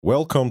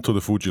Welcome to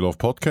the FujiLove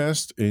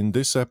podcast. In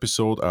this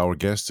episode, our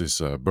guest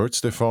is Bert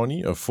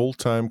Stefani, a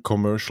full-time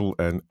commercial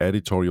and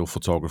editorial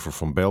photographer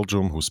from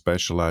Belgium who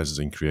specializes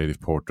in creative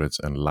portraits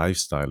and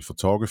lifestyle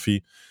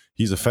photography.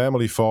 He's a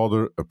family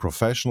father, a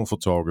professional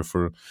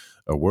photographer,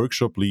 a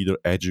workshop leader,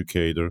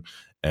 educator,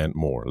 and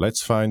more.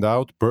 Let's find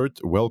out. Bert,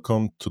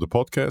 welcome to the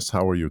podcast.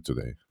 How are you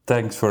today?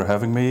 Thanks for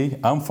having me.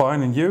 I'm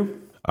fine, and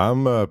you?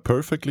 I'm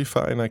perfectly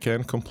fine. I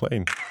can't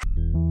complain.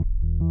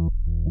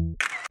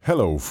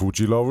 Hello,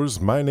 Fuji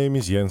lovers. My name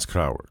is Jens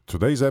Krauer.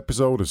 Today's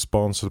episode is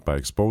sponsored by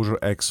Exposure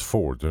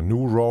X4, the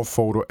new RAW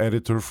photo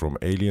editor from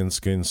Alien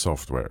Skin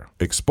Software.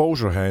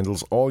 Exposure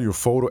handles all your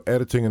photo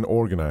editing and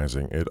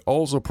organizing. It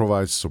also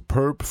provides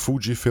superb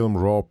Fujifilm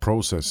RAW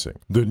processing.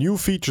 The new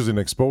features in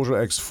Exposure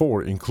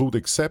X4 include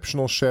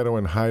exceptional shadow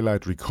and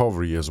highlight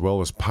recovery, as well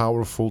as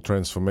powerful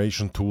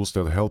transformation tools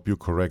that help you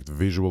correct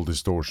visual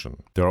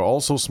distortion. There are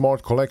also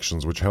smart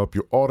collections which help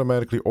you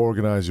automatically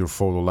organize your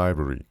photo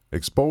library.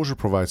 Exposure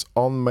provides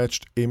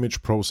unmatched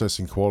image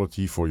processing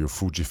quality for your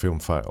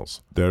Fujifilm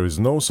files. There is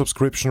no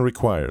subscription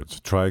required.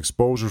 Try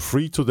Exposure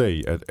free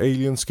today at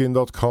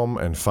alienskin.com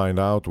and find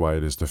out why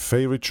it is the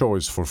favorite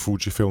choice for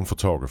Fujifilm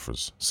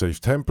photographers.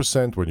 Save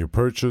 10% when you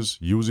purchase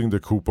using the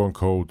coupon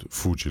code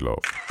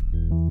FujiLove.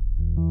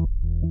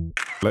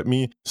 Let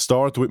me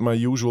start with my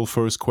usual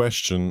first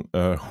question.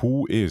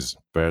 Who is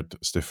Bert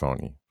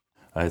Stefani?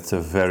 It's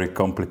a very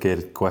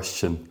complicated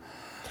question.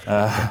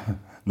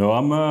 No,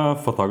 I'm a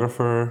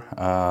photographer,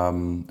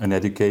 an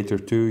educator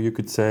too, you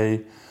could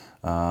say.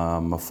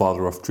 I'm a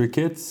father of 3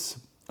 kids.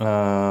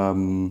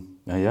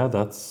 Yeah,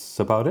 that's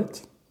about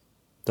it.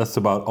 That's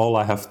about all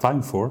I have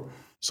time for.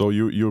 So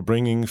you're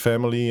bringing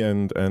family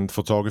and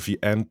photography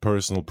and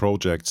personal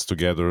projects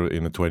together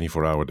in a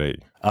 24-hour day.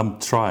 I'm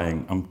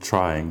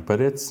trying,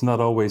 but it's not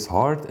always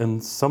hard.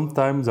 And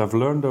sometimes I've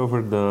learned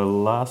over the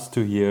last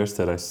 2 years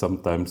that I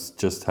sometimes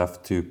just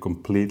have to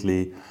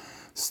completely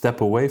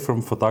step away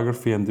from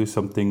photography and do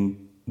something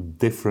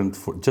different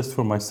just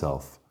for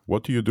myself.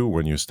 What do you do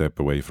when you step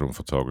away from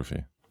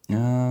photography?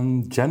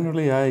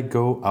 Generally, I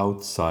go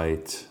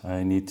outside.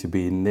 I need to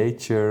be in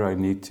nature. I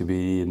need to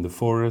be in the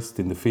forest,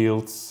 in the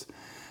fields.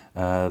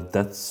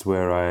 That's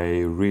where I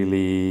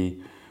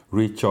really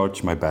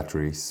recharge my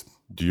batteries.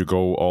 Do you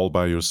go all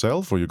by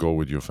yourself or you go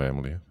with your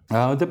family?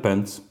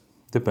 Depends.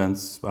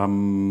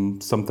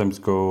 Sometimes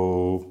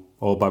go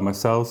all by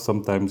myself,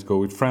 sometimes go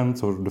with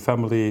friends or the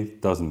family,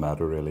 doesn't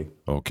matter really.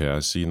 Okay, I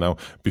see. Now,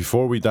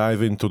 before we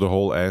dive into the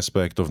whole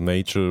aspect of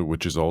nature,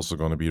 which is also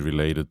going to be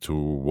related to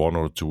one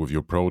or two of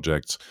your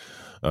projects,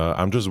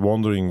 I'm just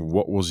wondering,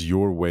 what was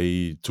your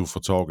way to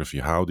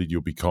photography? How did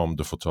you become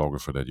the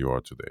photographer that you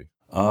are today?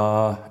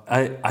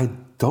 I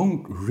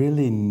don't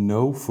really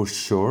know for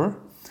sure.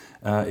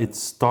 It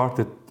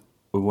started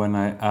when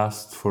I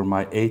asked for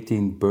my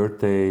 18th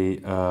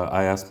birthday,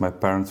 I asked my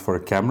parents for a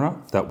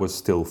camera. That was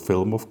still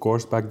film, of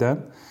course, back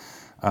then.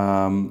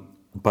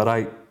 But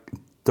I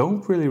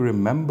don't really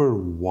remember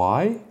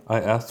why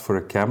I asked for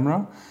a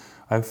camera.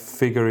 I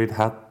figure it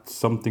had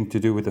something to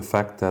do with the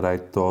fact that I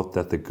thought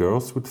that the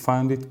girls would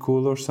find it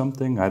cool or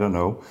something. I don't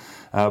know.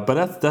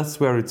 But that's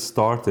where it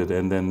started.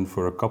 And then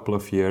for a couple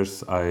of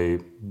years, I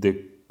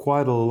did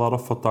quite a lot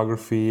of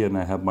photography and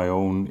I had my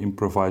own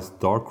improvised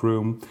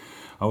darkroom.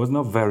 I was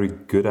not very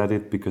good at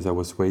it because I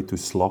was way too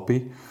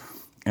sloppy.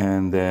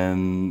 And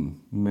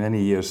then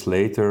many years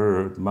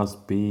later, it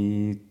must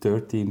be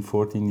 13,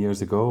 14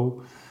 years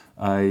ago,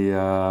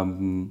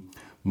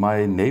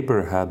 my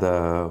neighbor had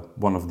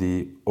one of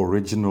the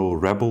original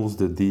Rebels,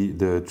 the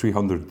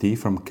 300D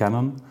from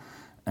Canon.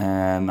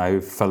 And I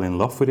fell in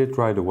love with it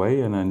right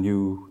away. And I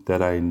knew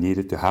that I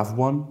needed to have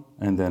one.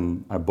 And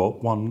then I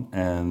bought one.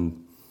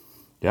 And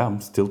yeah, I'm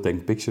still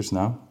taking pictures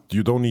now.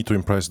 You don't need to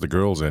impress the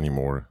girls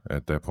anymore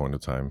at that point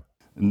of time.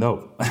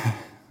 No.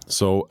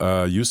 So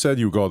you said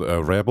you got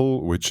a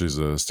Rebel, which is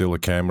still a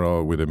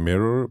camera with a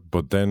mirror.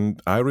 But then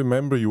I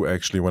remember you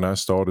actually, when I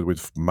started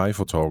with my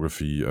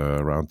photography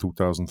around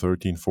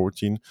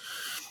 2013-14,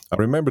 I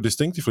remember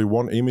distinctively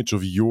one image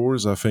of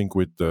yours, I think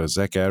with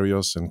Zach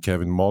Arias and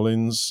Kevin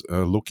Mullins,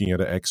 looking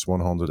at an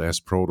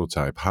X100S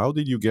prototype. How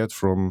did you get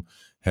from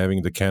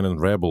having the Canon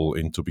Rebel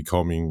into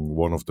becoming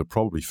one of the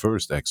probably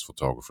first X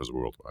photographers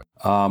worldwide?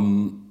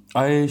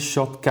 I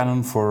shot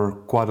Canon for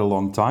quite a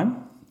long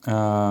time.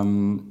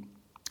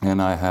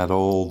 And I had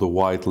all the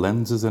wide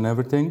lenses and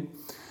everything.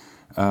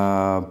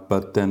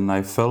 But then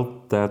I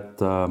felt that,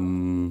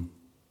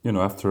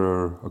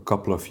 after a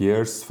couple of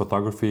years,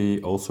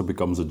 photography also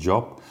becomes a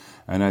job.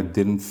 And I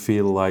didn't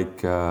feel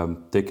like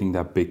taking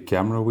that big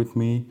camera with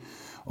me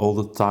all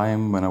the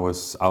time when I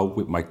was out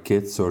with my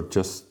kids or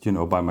just,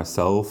 by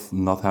myself,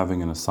 not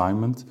having an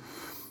assignment.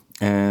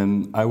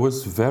 And I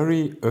was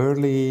very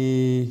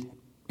early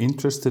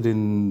interested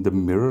in the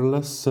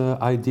mirrorless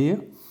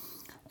idea.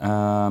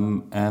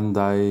 And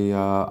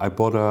I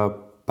bought a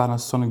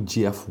Panasonic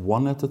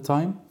GF1 at the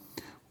time,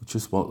 which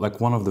was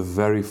one of the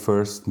very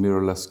first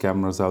mirrorless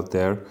cameras out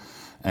there.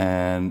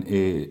 And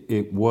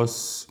it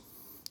was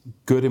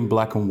good in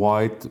black and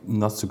white,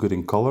 not so good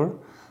in color.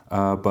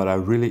 but I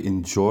really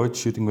enjoyed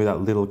shooting with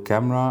that little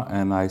camera,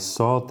 and I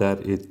saw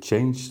that it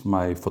changed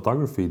my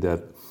photography,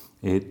 that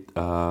it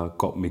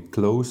got me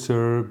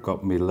closer,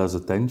 got me less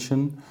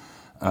attention.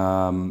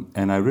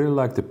 And I really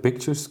liked the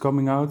pictures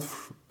coming out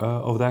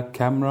of that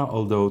camera,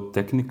 although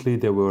technically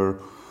they were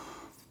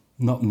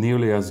not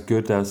nearly as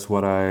good as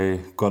what I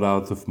got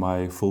out of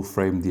my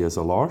full-frame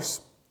DSLRs.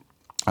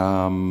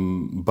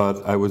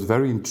 But I was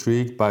very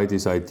intrigued by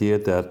this idea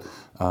that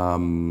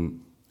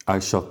I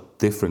shot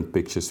different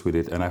pictures with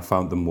it, and I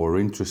found them more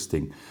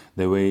interesting.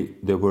 They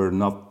were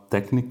not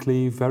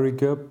technically very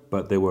good,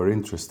 but they were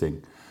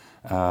interesting.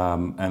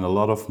 And a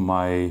lot of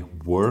my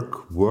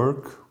work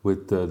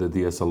with the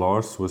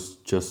DSLRs was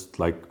just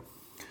like,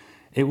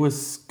 it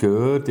was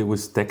good, it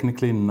was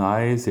technically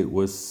nice,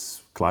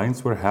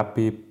 clients were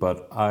happy,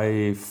 but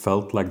I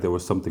felt like there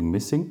was something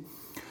missing.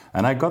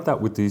 And I got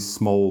that with these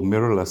small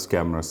mirrorless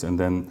cameras. And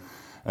then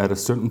at a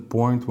certain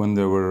point, when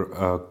there were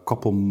a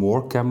couple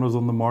more cameras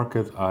on the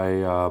market,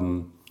 I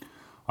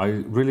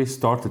really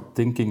started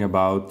thinking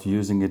about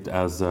using it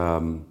as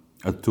a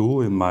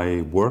tool in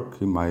my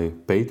work, in my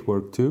paid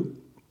work too.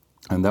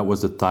 And that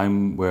was the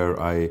time where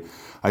I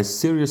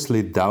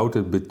seriously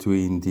doubted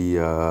between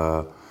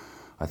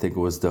I think it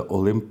was the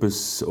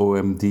Olympus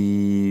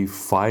OMD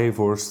 5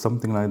 or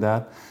something like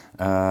that.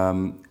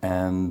 That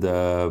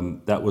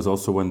was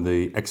also when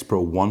the X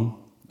Pro 1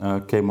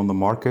 came on the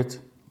market.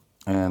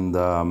 And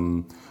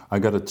I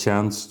got a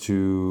chance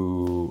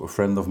to a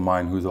friend of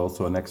mine who's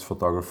also an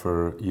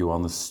ex-photographer,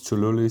 Johannes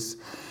Chululis.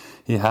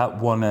 He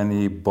had one and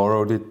he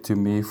borrowed it to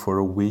me for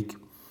a week.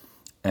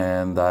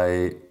 And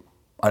I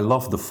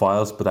loved the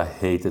files, but I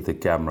hated the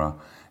camera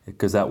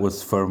because that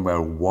was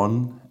firmware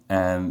 1.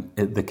 And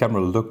the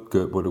camera looked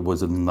good, but it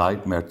was a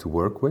nightmare to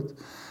work with.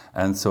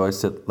 And so I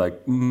said,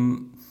 like,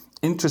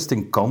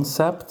 interesting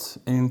concept,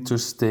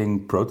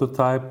 interesting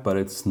prototype, but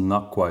it's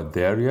not quite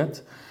there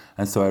yet.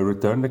 And so I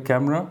returned the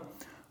camera.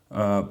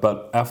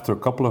 But after a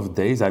couple of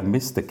days, I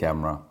missed the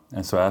camera.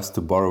 And so I asked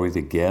to borrow it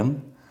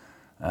again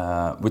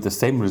with the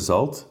same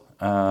result.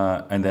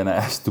 And then I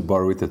asked to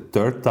borrow it a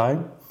third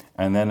time.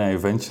 And then I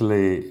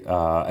eventually,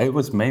 it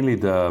was mainly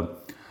the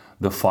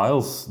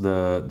files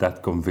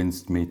that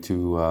convinced me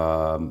to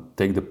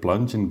take the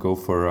plunge and go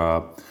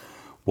for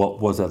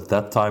what was at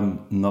that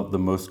time not the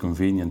most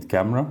convenient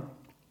camera.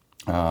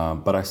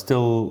 But I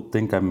still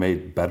think I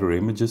made better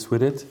images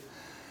with it.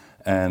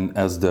 And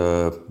as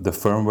the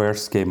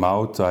firmwares came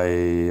out,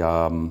 I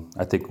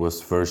think it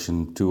was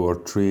version 2 or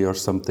 3 or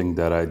something,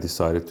 that I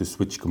decided to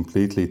switch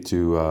completely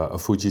to a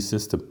Fuji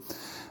system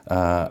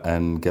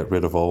and get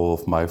rid of all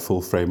of my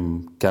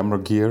full-frame camera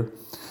gear,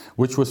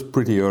 which was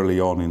pretty early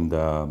on in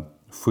the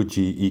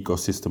Fuji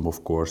ecosystem,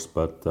 of course.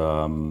 But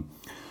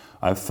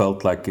I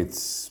felt like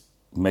it's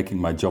making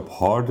my job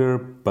harder,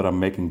 but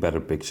I'm making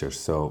better pictures.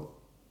 So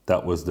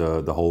that was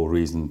the whole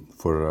reason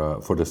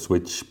for the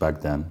switch back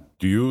then.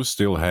 Do you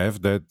still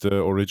have that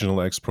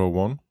original X Pro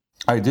 1?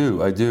 I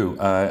do.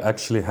 I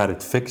actually had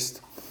it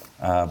fixed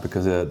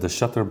because the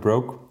shutter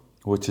broke,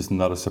 which is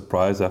not a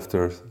surprise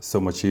after so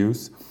much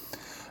use.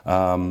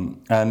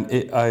 And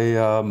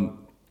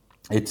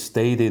it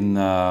stayed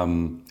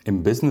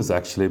in business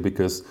actually,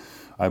 because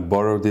I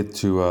borrowed it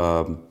to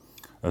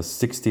a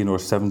 16 or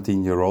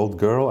 17-year-old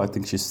girl. I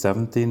think she's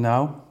 17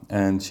 now,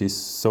 and she's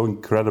so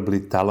incredibly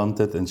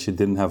talented, and she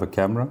didn't have a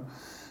camera.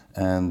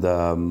 And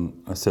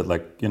I said,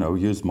 like,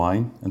 use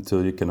mine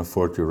until you can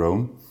afford your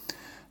own.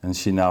 And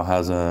she now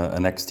has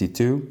an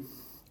XT2.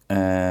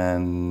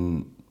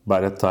 And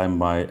by that time,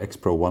 my X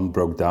Pro 1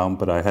 broke down,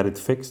 but I had it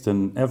fixed,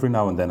 and every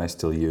now and then I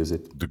still use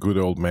it. The good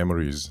old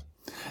memories.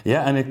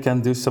 Yeah, and it can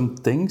do some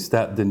things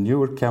that the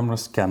newer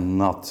cameras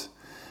cannot.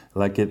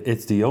 Like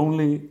it's the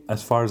only,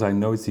 as far as I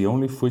know, it's the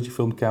only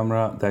Fujifilm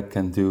camera that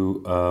can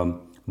do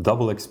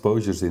double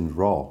exposures in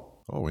RAW.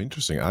 Oh,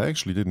 interesting. I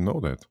actually didn't know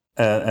that.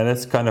 And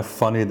it's kind of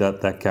funny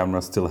that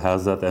camera still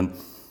has that, and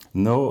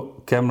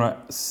no camera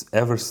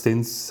ever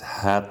since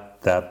had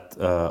that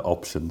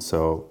option.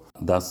 So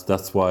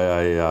that's why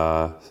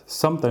I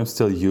sometimes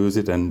still use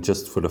it, and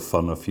just for the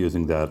fun of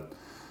using that.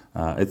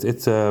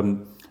 It's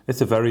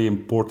a very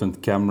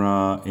important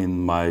camera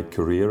in my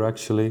career,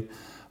 actually.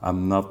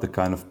 I'm not the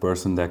kind of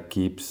person that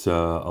keeps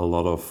a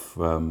lot of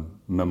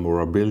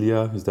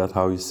memorabilia. Is that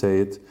how you say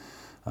it?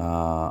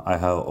 I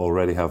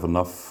already have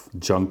enough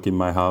junk in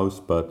my house,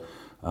 but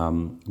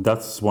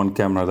that's one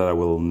camera that I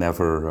will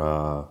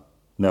never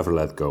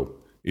let go.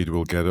 It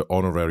will get an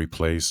honorary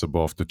place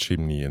above the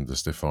chimney in the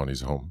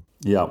Stefani's home.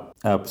 Yeah,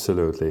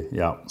 absolutely.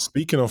 Yeah.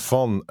 Speaking of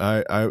fun,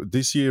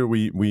 this year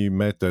we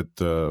met at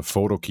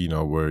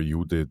Photokina, where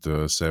you did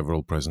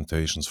several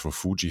presentations for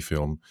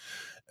Fujifilm.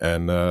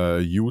 And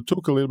you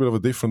took a little bit of a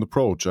different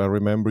approach. I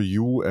remember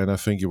you and I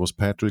think it was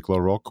Patrick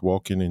Larocque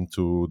walking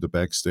into the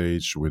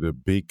backstage with a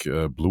big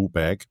blue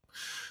bag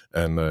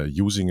and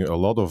using a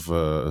lot of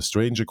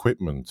strange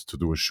equipment to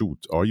do a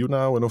shoot. Are you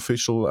now an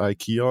official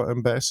IKEA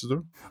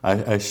ambassador?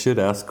 I should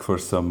ask for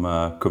some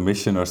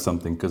commission or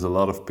something, because a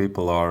lot of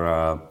people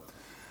are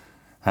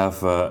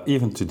have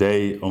even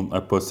today I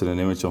posted an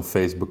image on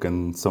Facebook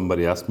and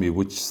somebody asked me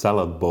which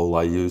salad bowl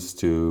I use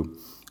to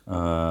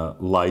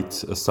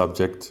light a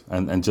subject.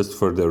 And just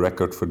for the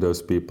record, for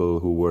those people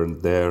who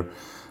weren't there,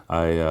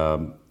 I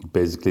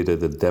basically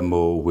did a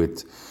demo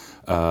with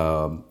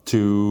one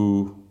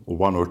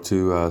or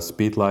two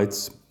speed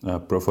lights,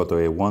 Profoto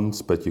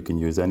A1s, but you can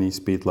use any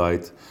speed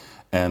light,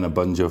 and a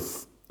bunch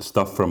of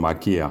stuff from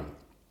IKEA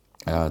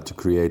to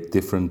create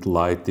different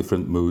light,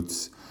 different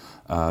moods,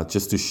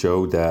 just to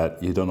show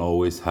that you don't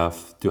always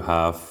have to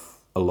have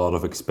a lot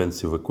of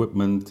expensive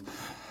equipment.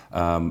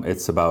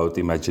 It's about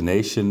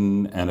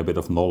imagination and a bit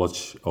of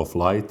knowledge of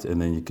light,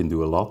 and then you can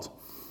do a lot.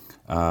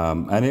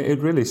 And it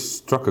really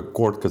struck a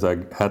chord because I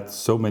had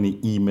so many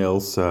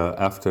emails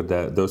after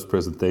those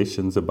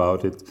presentations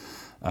about it.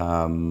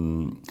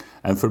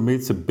 And for me,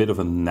 it's a bit of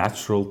a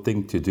natural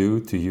thing to do,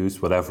 to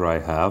use whatever I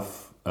have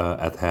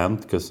at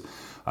hand, because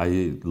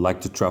I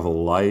like to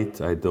travel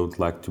light. I don't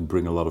like to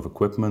bring a lot of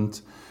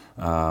equipment.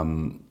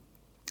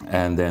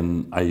 And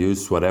then I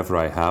use whatever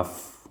I have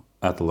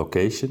at the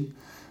location.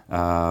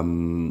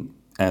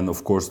 And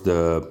of course,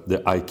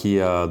 the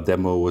IKEA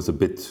demo was a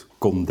bit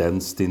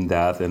condensed in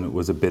that, and it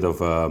was a bit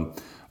of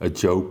a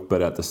joke,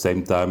 but at the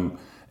same time,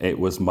 it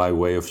was my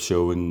way of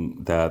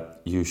showing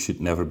that you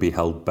should never be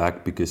held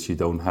back because you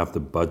don't have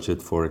the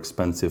budget for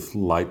expensive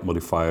light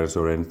modifiers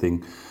or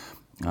anything.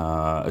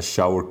 A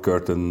shower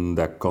curtain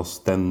that costs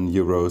 10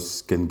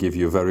 euros can give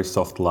you a very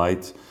soft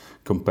light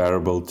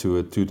comparable to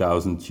a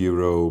 2,000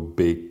 euro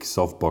big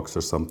softbox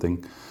or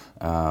something.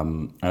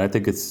 And I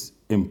think it's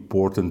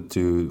important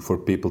for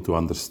people to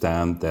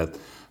understand that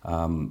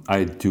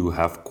I do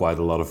have quite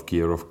a lot of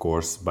gear, of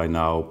course, by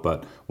now,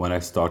 but when I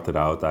started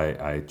out,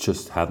 I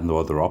just had no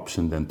other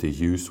option than to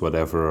use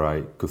whatever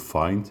I could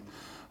find.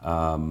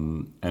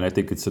 And I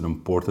think it's an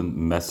important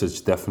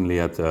message, definitely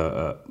at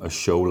a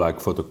show like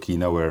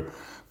Photokina, where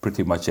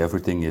pretty much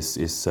everything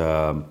is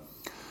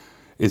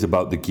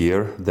about the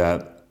gear,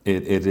 that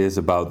it is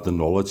about the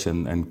knowledge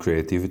and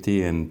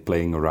creativity and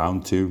playing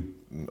around too.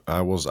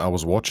 I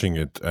was watching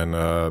it, and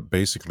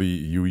basically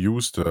you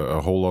used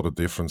a whole lot of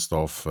different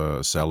stuff,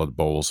 salad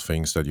bowls,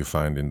 things that you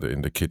find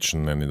in the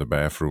kitchen and in the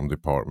bathroom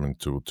department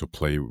to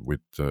play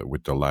with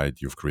the light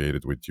you've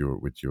created with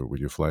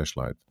your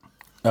flashlight.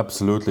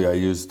 Absolutely, I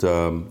used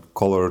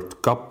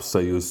colored cups, I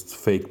used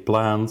fake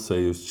plants, I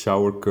used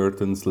shower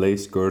curtains,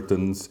 lace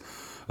curtains,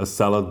 a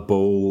salad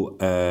bowl,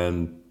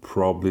 and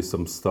probably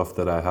some stuff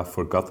that I have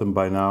forgotten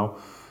by now.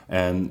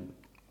 And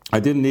I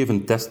didn't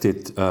even test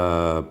it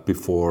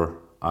before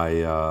I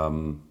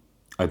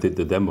did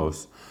the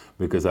demos,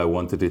 because I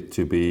wanted it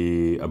to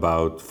be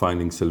about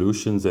finding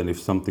solutions, and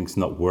if something's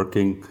not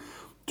working,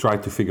 try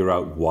to figure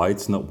out why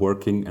it's not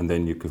working, and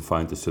then you can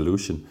find a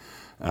solution.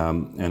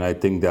 And I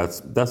think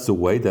that's the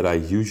way that I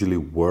usually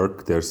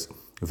work. There's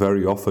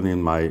very often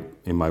in my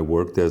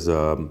work there's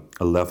a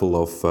level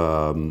of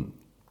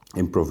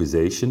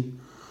improvisation,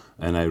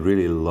 and I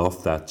really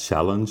love that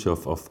challenge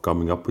of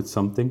coming up with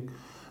something.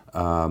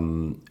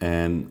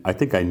 And I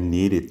think I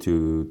need it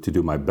to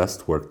do my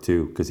best work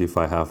too, because if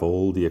I have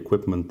all the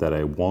equipment that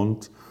I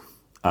want,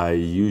 I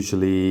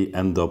usually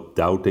end up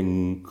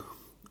doubting,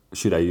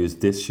 should I use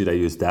this, should I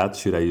use that,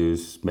 should I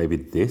use maybe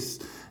this?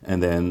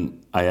 And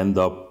then I end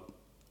up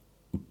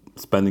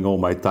spending all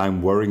my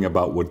time worrying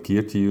about what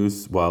gear to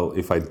use, while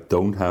if I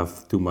don't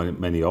have too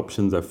many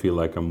options, I feel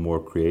like I'm more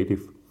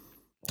creative.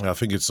 I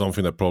think it's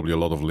something that probably a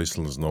lot of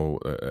listeners know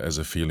as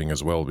a feeling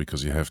as well,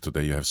 because you have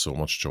so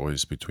much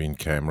choice between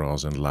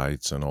cameras and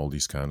lights and all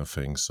these kind of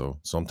things. So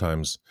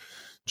sometimes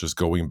just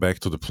going back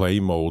to the play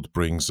mode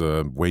brings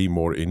way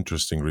more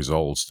interesting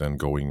results than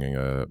going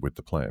with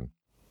the plan.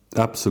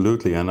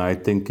 Absolutely, and I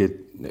think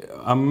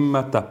I'm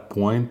at that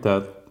point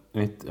that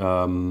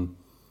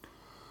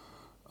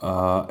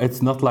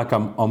it's not like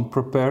I'm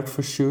unprepared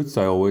for shoots.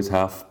 I always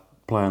have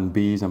plan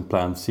Bs and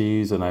plan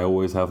Cs, and I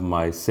always have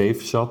my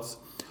safe shots.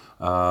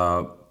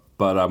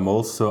 But I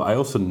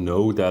also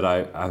know that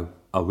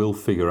I will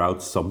figure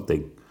out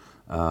something.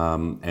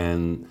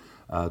 And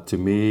to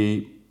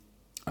me,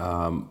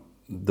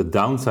 the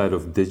downside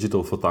of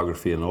digital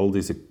photography and all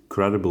this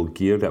incredible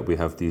gear that we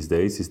have these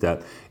days is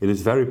that it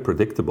is very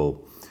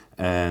predictable.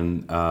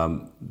 And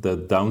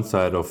the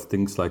downside of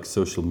things like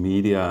social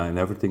media and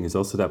everything is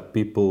also that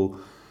people,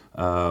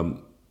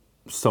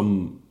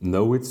 some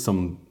know it,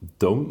 some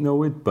don't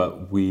know it,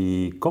 but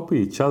we copy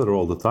each other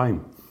all the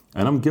time.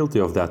 And I'm guilty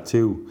of that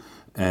too.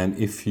 And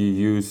if you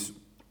use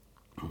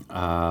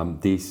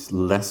these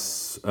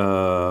less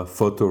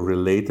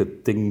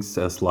photo-related things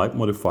as light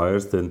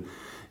modifiers, then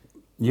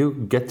you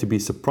get to be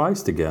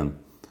surprised again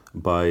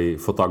by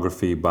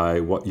photography, by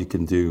what you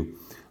can do.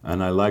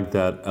 And I like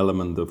that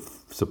element of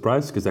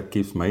surprise because that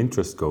keeps my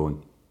interest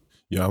going.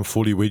 Yeah, I'm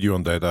fully with you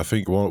on that. I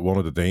think one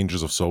of the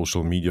dangers of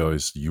social media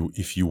is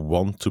if you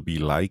want to be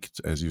liked,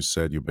 as you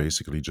said, you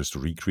basically just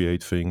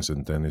recreate things,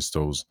 and then it's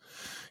those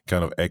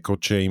kind of echo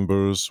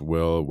chambers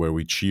where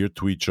we cheer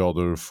to each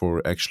other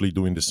for actually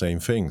doing the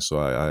same thing. So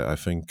I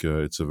think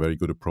it's a very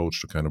good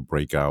approach to kind of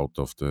break out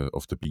of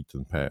the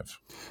beaten path.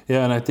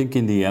 Yeah, and I think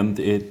in the end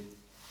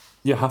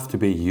You have to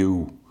be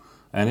you.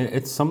 And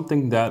it's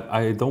something that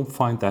I don't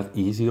find that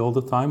easy all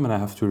the time, and I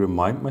have to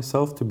remind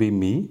myself to be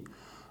me.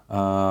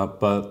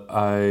 But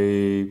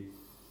I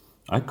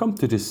have come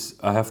to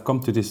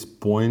this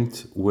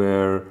point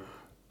where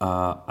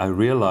I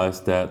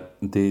realize that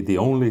the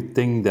only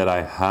thing that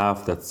I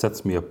have that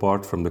sets me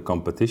apart from the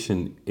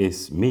competition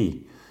is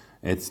me.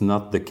 It's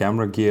not the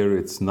camera gear,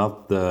 it's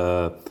not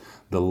the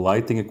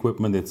lighting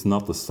equipment, it's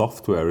not the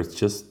software, it's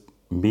just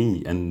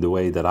me and the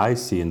way that I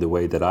see and the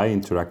way that I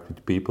interact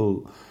with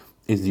people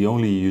is the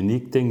only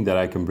unique thing that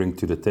I can bring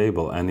to the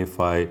table. And if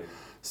I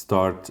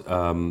start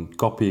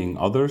copying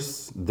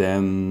others,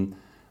 then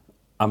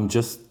I'm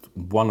just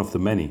one of the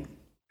many.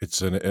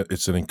 It's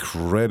an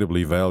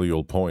incredibly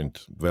valuable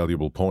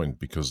point,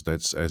 because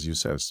that's, as you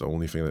said, it's the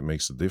only thing that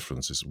makes the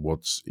difference is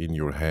what's in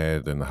your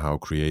head and how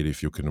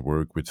creative you can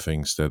work with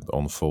things that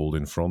unfold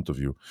in front of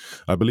you.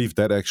 I believe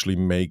that actually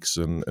makes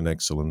an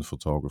excellent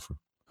photographer.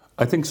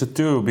 I think so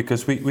too,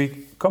 because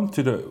we've come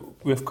to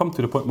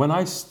the point when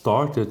I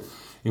started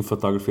in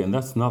photography, and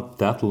that's not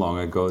that long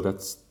ago.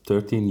 That's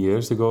 13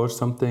 years ago or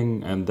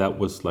something, and that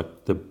was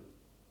like the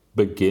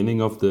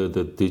beginning of the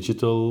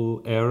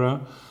digital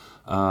era.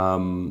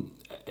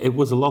 It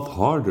was a lot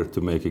harder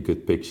to make a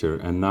good picture,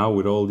 and now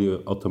with all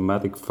the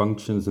automatic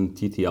functions and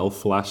TTL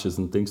flashes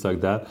and things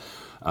like that,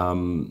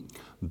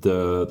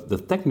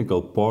 the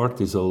technical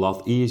part is a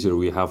lot easier.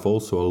 We have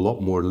also a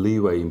lot more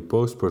leeway in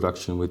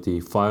post-production with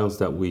the files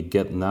that we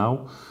get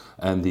now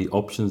and the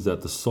options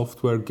that the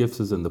software gives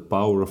us and the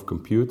power of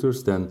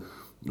computers than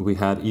we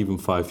had even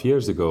 5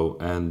 years ago.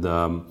 And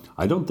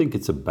I don't think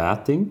it's a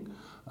bad thing,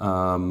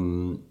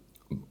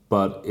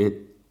 but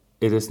it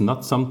is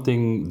not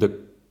something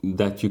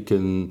that you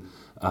can.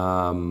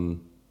 I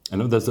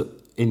know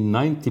in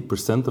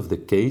 90% of the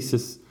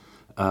cases,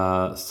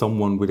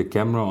 someone with a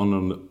camera on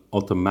an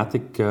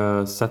automatic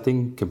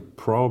setting can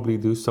probably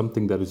do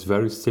something that is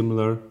very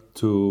similar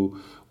to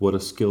what a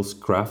skills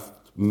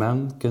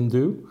craftsman can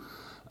do.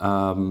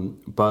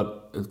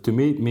 But to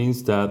me, it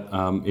means that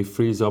it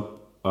frees up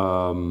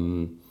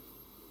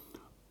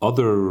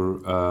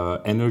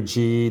other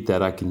energy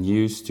that I can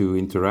use to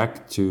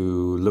interact,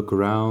 to look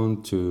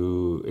around,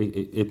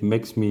 it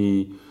makes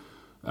me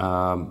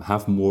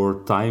have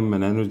more time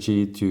and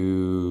energy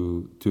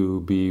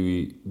to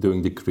be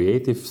doing the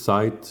creative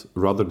side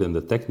rather than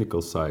the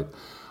technical side.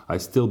 I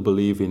still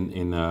believe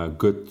in a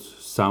good,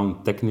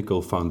 sound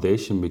technical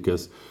foundation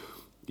because,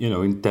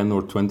 in 10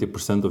 or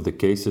 20% of the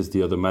cases,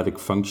 the automatic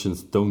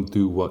functions don't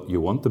do what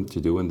you want them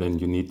to do, and then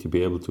you need to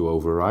be able to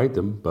override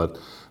them. But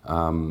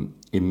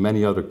in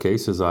many other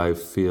cases, I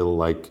feel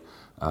like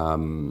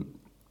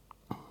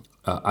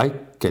I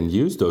can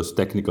use those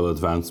technical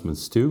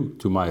advancements too,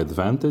 to my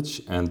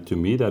advantage. And to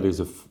me, that is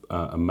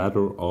a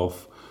matter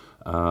of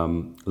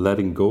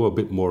letting go a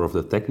bit more of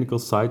the technical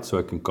side so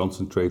I can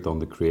concentrate on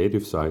the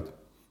creative side.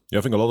 Yeah,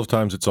 I think a lot of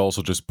times it's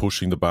also just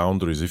pushing the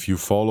boundaries. If you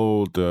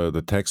follow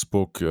the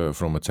textbook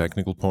from a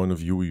technical point of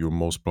view, you're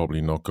most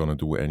probably not going to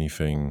do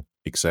anything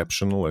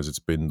exceptional as it's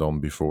been done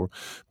before.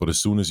 But as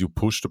soon as you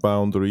push the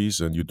boundaries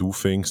and you do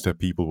things that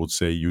people would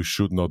say you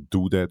should not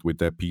do that with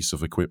that piece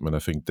of equipment, I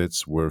think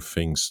that's where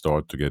things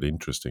start to get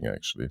interesting,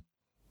 actually.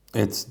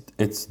 It's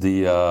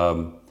the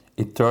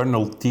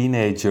eternal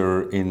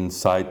teenager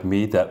inside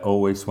me that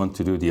always wants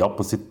to do the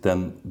opposite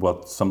than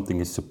what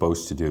something is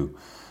supposed to do.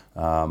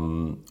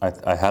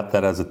 I had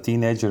that as a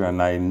teenager,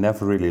 and I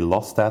never really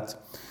lost that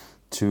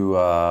to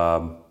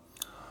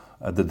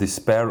the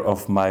despair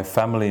of my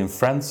family and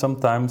friends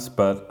sometimes,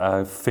 but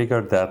I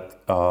figured that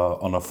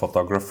on a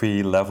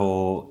photography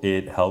level,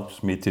 it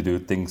helps me to do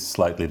things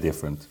slightly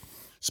different.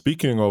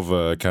 Speaking of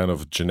kind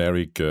of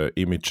generic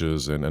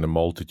images and a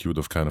multitude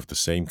of kind of the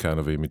same kind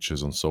of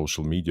images on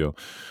social media,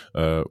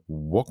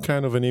 what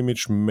kind of an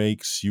image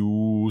makes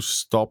you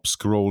stop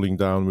scrolling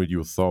down with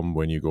your thumb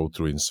when you go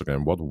through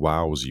Instagram? What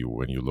wows you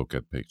when you look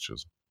at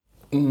pictures?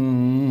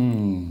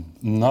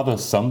 Not a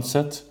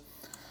sunset,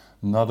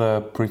 not a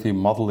pretty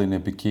model in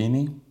a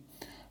bikini.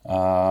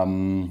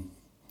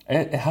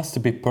 It has to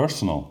be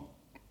personal.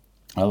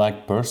 I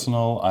like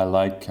personal. I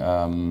like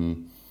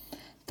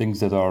things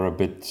that are a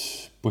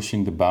bit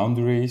pushing the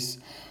boundaries.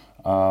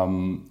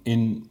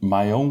 In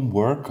my own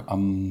work,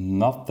 I'm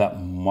not that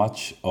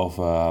much of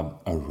a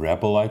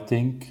rebel, I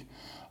think.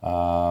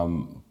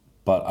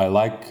 But I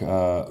like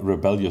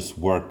rebellious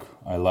work.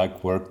 I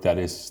like work that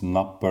is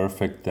not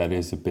perfect, that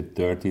is a bit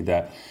dirty,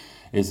 that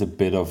is a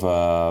bit of,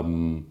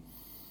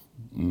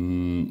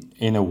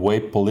 in a way,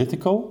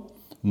 political.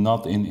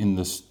 Not in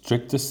the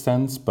strictest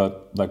sense,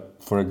 but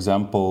like, for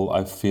example,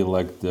 I feel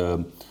like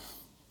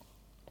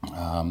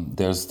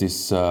there's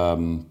this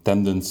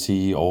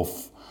tendency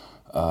of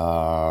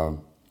all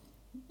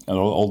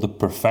the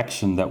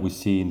perfection that we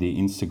see in the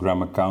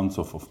Instagram accounts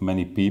of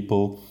many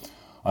people.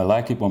 I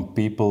like it when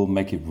people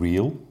make it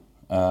real,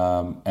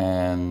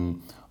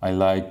 and I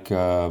like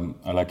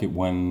it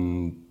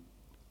when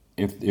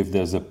if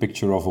there's a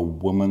picture of a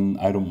woman,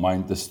 I don't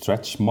mind the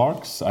stretch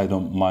marks. I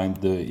don't mind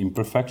the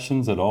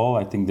imperfections at all.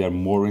 I think they're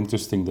more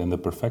interesting than the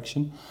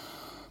perfection.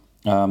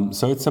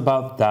 So it's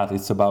about that.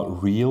 It's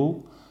about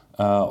real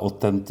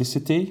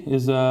authenticity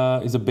is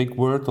a big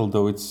word,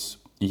 although it's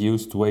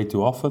used way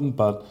too often.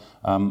 But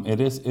it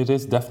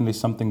is definitely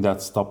something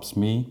that stops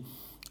me,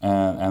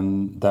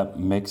 and that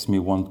makes me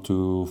want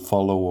to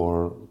follow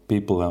or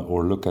people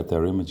or look at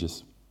their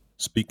images.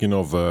 Speaking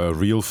of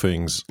real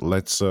things,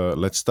 let's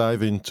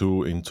dive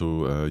into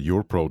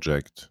your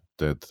project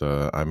that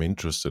I'm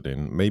interested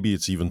in. Maybe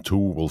it's even two.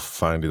 We'll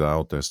find it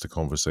out as the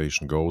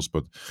conversation goes.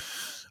 But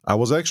I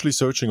was actually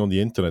searching on the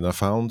internet. I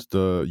found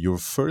your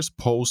first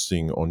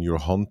posting on your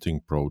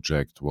hunting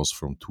project was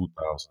from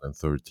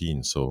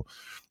 2013. So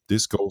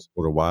this goes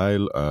for a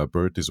while.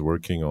 Bert is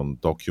working on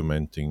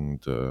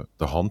documenting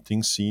the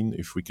hunting scene,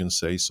 if we can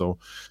say so.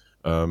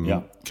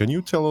 Yeah. Can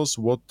you tell us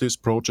what this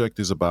project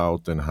is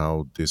about and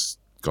how this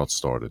got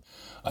started?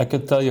 I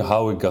can tell you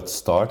how it got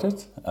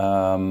started.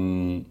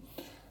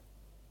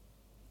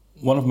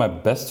 One of my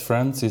best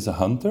friends is a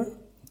hunter,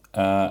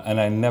 and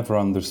I never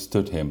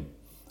understood him.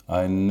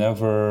 I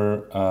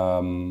never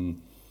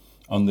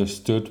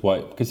understood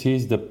why, because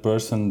he's the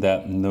person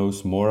that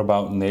knows more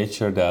about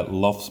nature, that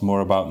loves more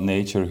about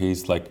nature.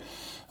 He's like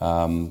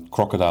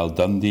Crocodile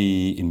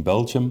Dundee in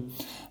Belgium.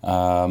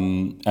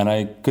 And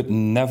I could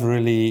never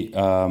really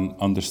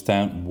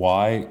understand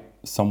why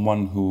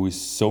someone who is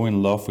so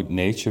in love with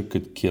nature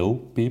could kill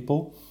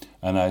people.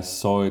 And I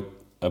saw it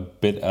a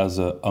bit as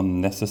an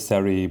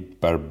unnecessary,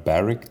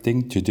 barbaric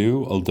thing to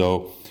do,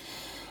 although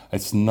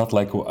it's not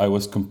like I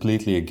was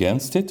completely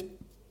against it.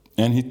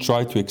 And he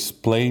tried to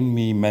explain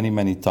me many,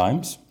 many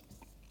times,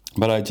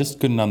 but I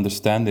just couldn't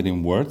understand it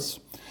in words.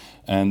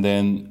 And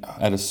then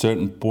at a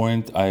certain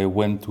point, I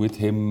went with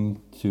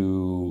him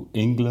to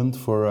England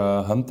for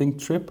a hunting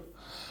trip.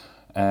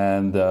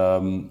 And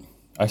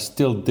I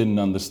still didn't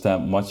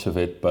understand much of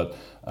it, but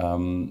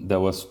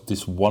there was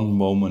this one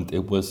moment.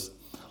 It was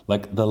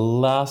like the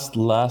last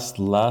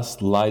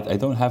light. I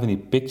don't have any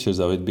pictures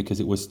of it because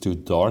it was too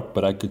dark,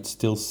 but I could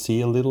still see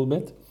a little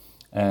bit.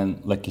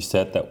 And like you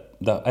said, that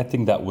I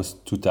think that was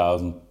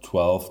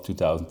 2012,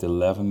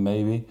 2011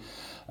 maybe.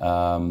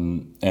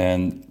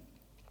 And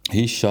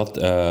he shot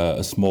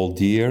a small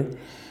deer,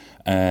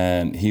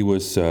 and he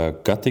was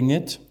gutting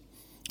it.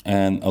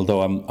 And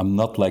although I'm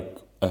not like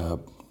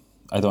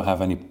I don't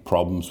have any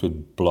problems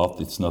with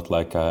blood. It's not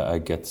like I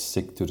get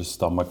sick to the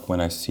stomach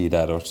when I see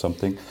that or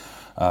something.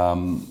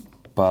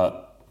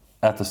 But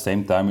at the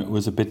same time, it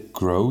was a bit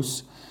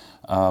gross.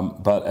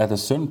 But at a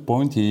certain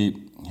point,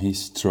 he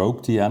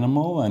stroked the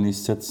animal and he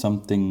said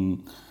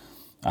something.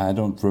 I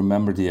don't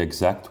remember the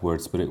exact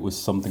words, but it was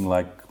something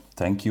like,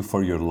 "Thank you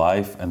for your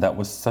life." And that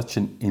was such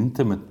an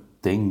intimate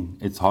thing.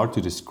 It's hard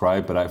to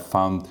describe, but I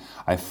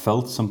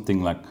felt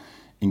something like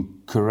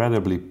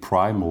incredibly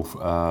primal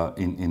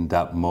in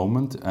that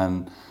moment.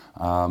 And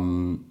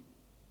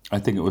I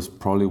think it was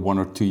probably 1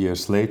 or 2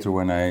 years later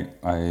when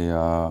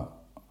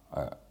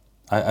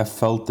I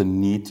felt the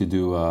need to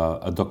do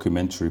a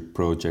documentary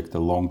project, a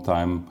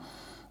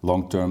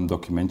long-term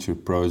documentary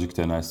project,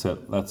 and I said,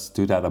 let's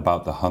do that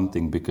about the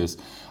hunting, because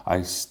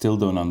I still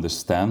don't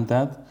understand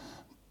that,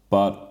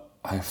 but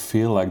I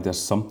feel like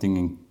there's something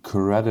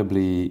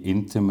incredibly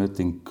intimate,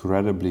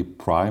 incredibly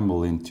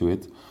primal into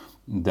it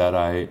that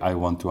I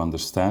want to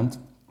understand.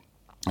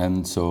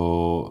 And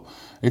so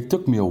it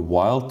took me a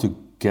while to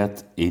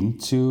get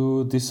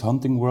into this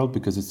hunting world,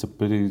 because it's a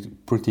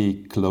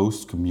pretty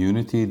closed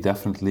community,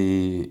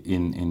 definitely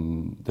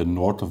in the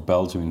north of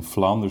Belgium, in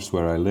Flanders,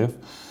 where I live,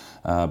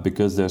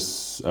 because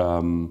there's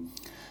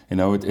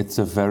it's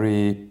a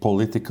very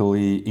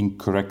politically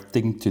incorrect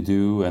thing to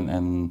do,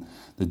 and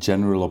the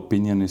general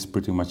opinion is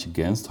pretty much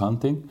against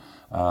hunting.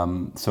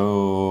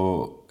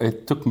 So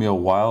it took me a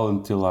while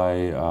until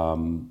I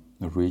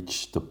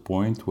reached the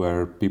point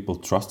where people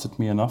trusted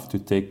me enough to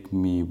take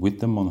me with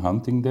them on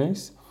hunting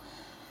days.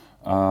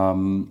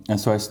 And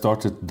so I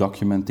started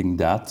documenting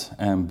that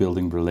and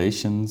building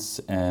relations.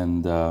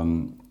 And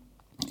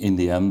in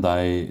the end,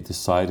 I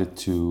decided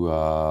to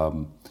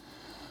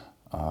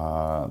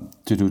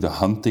do the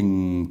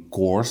hunting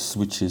course,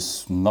 which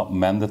is not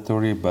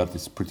mandatory, but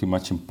it's pretty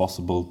much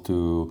impossible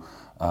to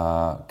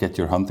get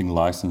your hunting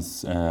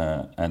license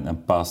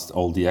and pass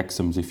all the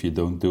exams if you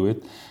don't do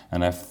it.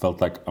 And I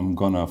felt like I'm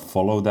gonna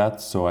follow that,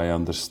 so I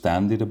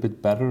understand it a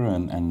bit better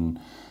and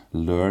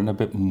learn a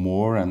bit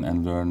more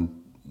and learn,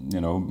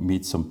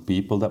 meet some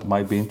people that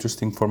might be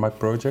interesting for my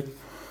project.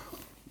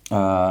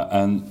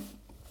 And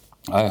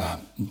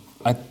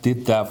I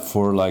did that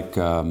for like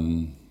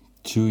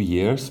 2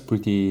 years,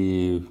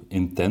 pretty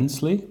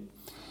intensely.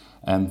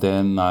 And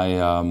then I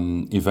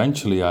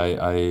eventually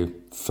I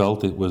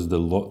felt it was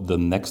the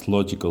next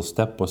logical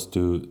step was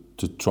to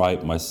try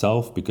it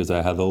myself, because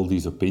I had all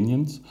these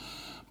opinions.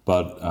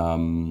 But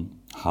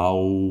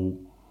how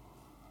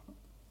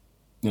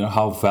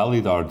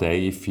valid are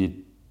they if you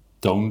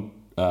don't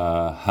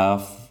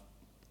have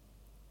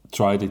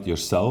tried it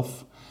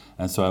yourself?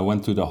 And so I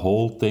went through the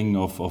whole thing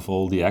of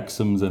all the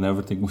exams and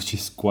everything, which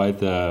is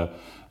quite a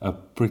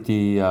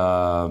pretty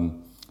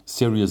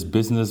serious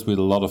business with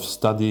a lot of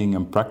studying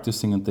and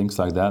practicing and things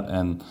like that.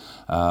 And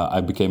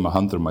I became a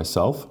hunter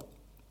myself.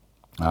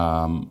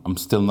 I'm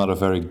still not a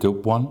very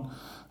good one,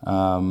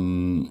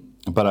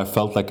 but I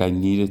felt like I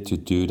needed to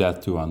do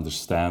that to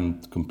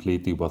understand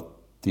completely what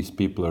these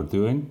people are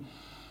doing.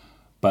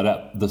 But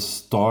at the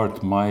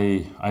start,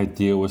 my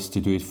idea was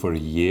to do it for a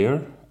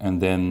year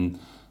and then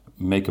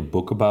make a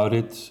book about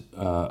it,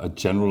 a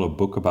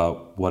book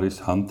about what is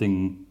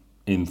hunting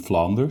in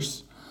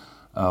Flanders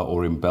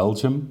or in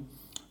Belgium.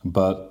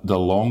 But the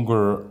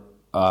longer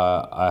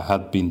I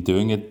had been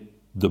doing it,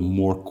 the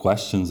more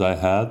questions I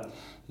had.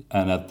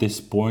 And at this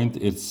point,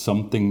 it's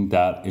something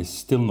that is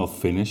still not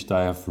finished.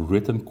 I have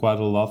written quite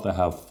a lot. I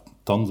have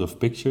tons of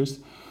pictures.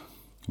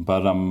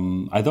 But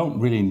I don't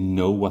really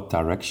know what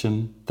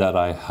direction that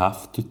I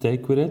have to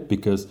take with it,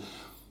 because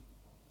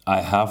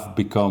I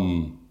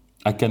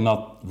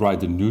cannot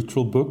write a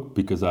neutral book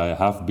because I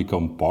have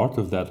become part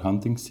of that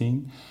hunting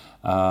scene.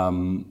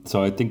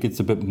 So I think it's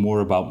a bit more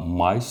about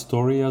my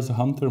story as a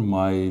hunter,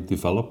 my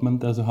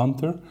development as a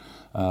hunter,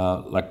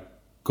 like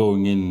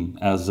going in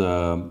as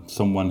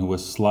someone who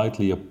was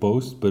slightly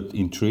opposed but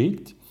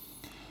intrigued,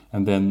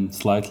 and then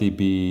slightly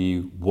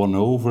be won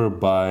over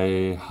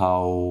by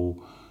how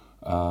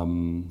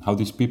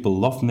these people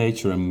love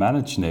nature and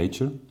manage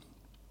nature,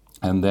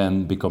 and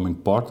then becoming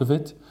part of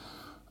it.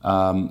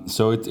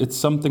 So it's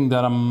something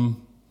that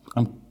I'm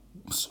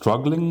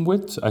struggling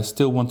with. I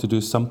still want to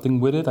do something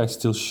with it. I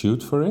still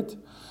shoot for it.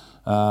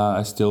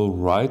 I still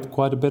write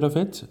quite a bit of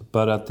it.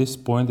 But at this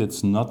point,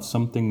 it's not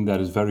something that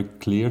is very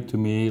clear to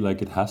me,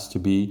 like it has to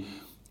be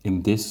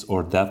in this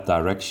or that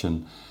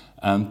direction.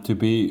 And to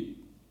be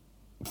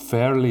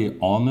fairly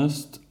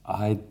honest,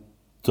 I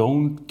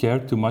don't care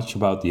too much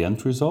about the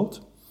end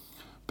result,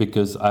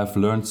 because I've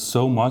learned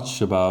so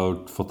much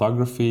about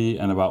photography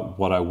and about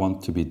what I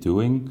want to be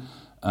doing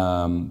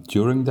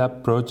during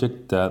that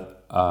project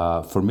that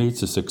for me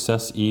it's a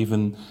success,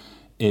 even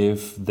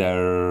if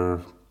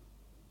there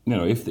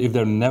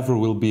never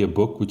will be a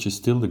book, which is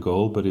still the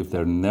goal. But if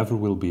there never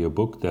will be a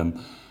book,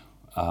 then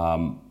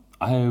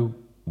I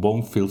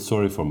won't feel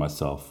sorry for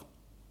myself.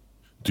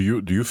 Do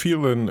you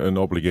feel an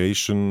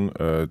obligation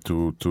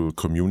to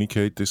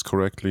communicate this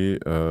correctly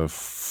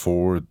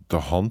for the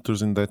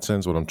hunters in that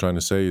sense? What I'm trying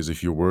to say is,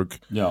 if you work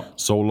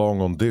so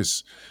long on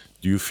this,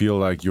 do you feel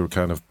like you're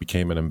kind of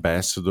became an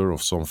ambassador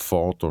of some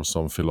thought or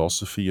some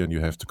philosophy, and you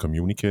have to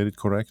communicate it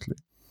correctly?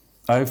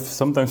 I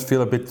sometimes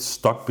feel a bit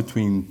stuck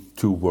between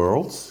two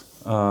worlds,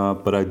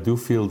 but I do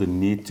feel the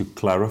need to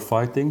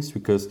clarify things,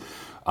 because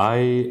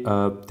I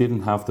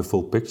didn't have the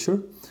full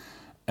picture,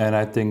 and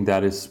I think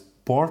that is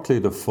partly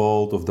the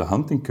fault of the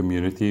hunting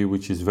community,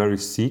 which is very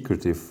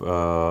secretive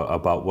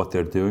about what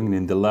they're doing. And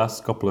in the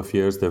last couple of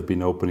years, they've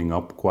been opening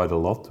up quite a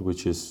lot,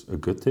 which is a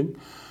good thing.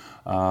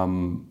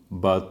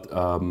 But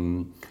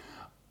I'm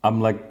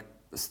like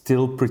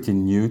still pretty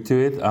new to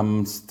it.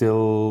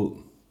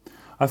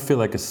 I feel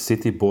like a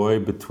city boy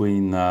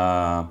between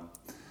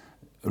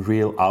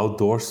real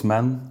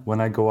outdoorsmen when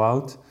I go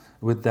out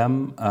with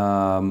them.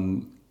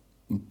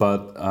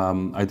 But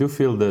I do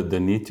feel the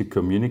need to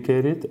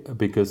communicate it,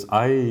 because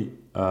I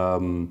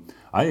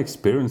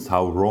experienced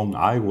how wrong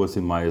I was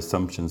in my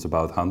assumptions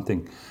about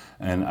hunting.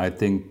 And I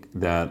think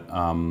that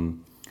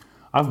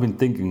I've been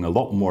thinking a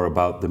lot more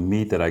about the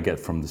meat that I get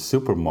from the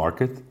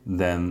supermarket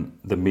than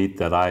the meat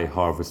that I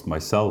harvest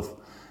myself.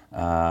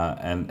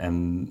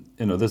 And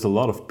there's a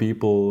lot of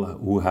people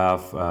who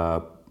have,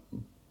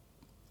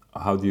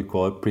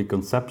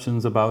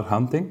 preconceptions about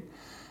hunting.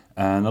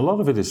 And a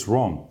lot of it is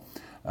wrong.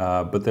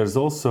 But there's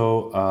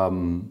also,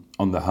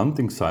 on the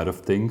hunting side of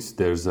things,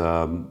 there's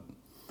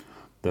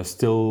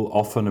still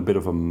often a bit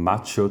of a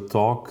macho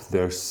talk.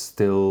 There's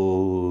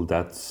still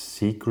that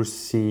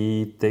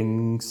secrecy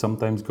thing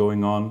sometimes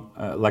going on.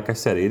 Like I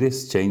said, it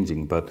is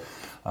changing, but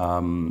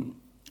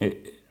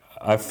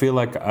I feel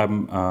like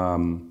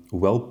I'm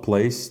well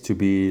placed to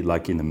be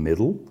like in the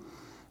middle,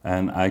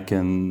 and I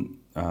can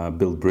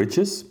build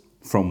bridges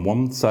from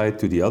one side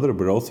to the other,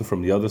 but also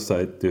from the other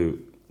side to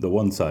the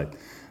one side.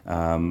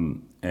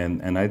 And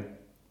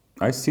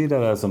I see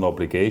that as an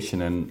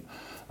obligation, and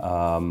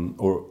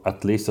or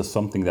at least as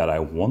something that I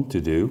want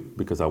to do,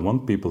 because I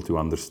want people to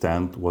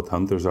understand what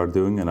hunters are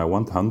doing, and I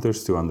want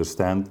hunters to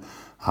understand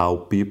how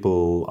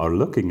people are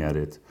looking at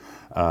it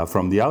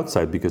from the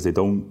outside, because they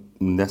don't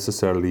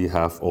necessarily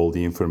have all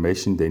the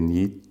information they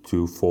need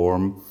to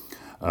form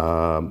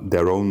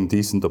their own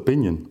decent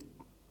opinion.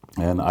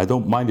 And I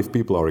don't mind if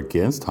people are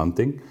against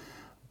hunting,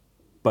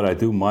 but I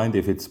do mind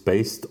if it's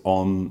based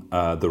on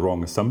the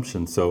wrong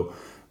assumptions. So,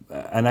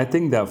 and I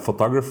think that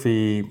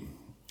photography,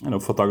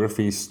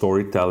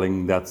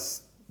 storytelling,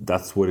 that's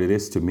what it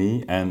is to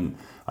me. And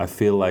I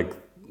feel like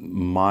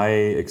my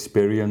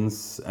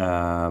experience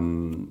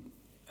and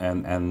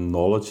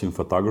knowledge in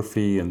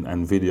photography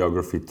and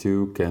videography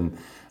too can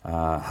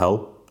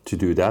help to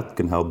do that,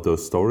 can help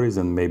those stories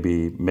and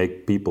maybe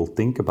make people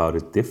think about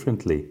it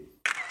differently.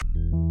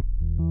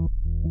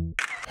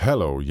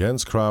 Hello,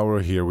 Jens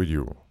Krauer here with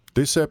you.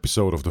 This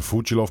episode of the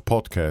FujiLove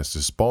podcast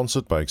is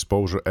sponsored by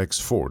Exposure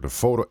X4, the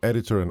photo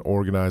editor and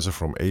organizer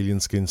from Alien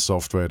Skin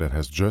software that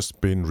has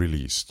just been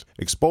released.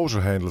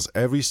 Exposure handles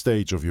every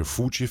stage of your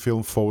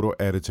Fujifilm photo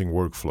editing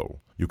workflow.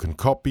 You can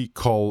copy,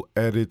 cull,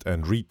 edit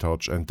and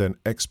retouch and then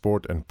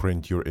export and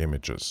print your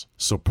images.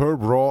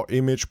 Superb raw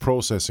image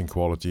processing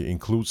quality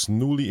includes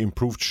newly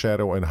improved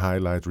shadow and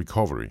highlight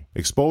recovery.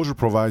 Exposure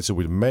provides you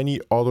with many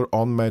other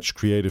unmatched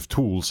creative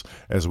tools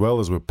as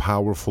well as with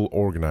powerful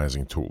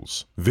organizing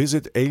tools.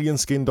 Visit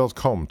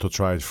alienskin.com to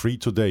try it free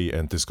today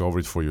and discover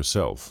it for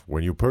yourself.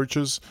 When you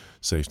purchase,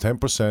 save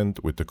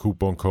 10% with the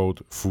coupon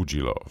code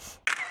FujiLove.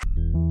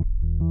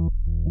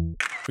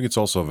 I think it's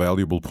also a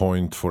valuable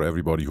point for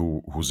everybody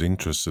who's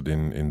interested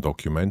in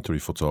documentary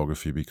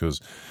photography, because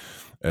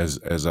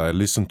as I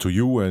listen to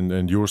you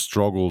and your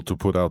struggle to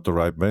put out the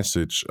right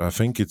message, I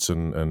think it's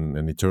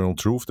an eternal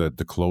truth that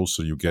the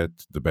closer you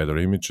get, the better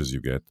images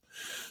you get.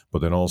 But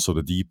then also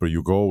the deeper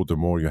you go, the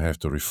more you have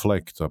to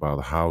reflect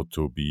about how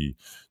to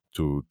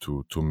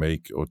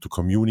make or to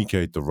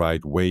communicate the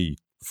right way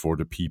for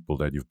the people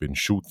that you've been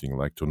shooting,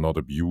 like to not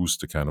abuse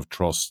the kind of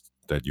trust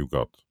that you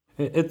got.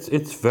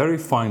 It's very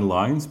fine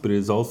lines, but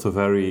it's also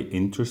very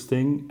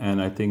interesting.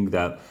 And I think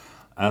that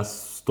as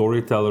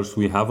storytellers,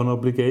 we have an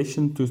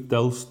obligation to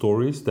tell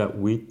stories that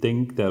we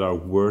think that are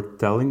worth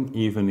telling,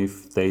 even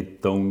if they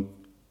don't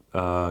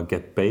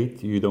get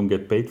paid. You don't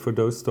get paid for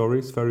those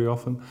stories very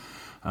often.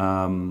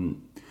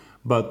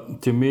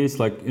 But to me, it's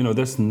like,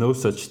 there's no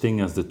such thing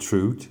as the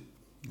truth.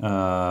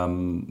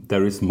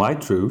 There is my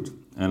truth,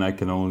 and I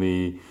can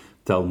only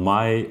tell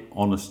my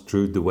honest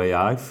truth the way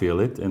I feel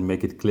it and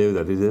make it clear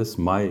that it is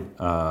my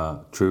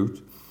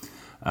truth.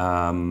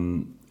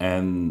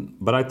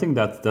 But I think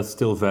that's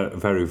still very,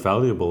 very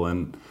valuable.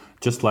 And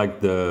just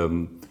like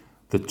the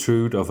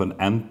truth of an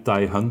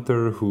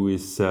anti-hunter who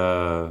is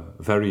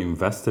very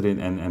invested in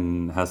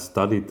and has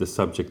studied the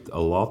subject a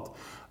lot,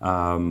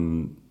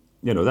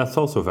 that's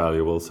also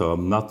valuable. So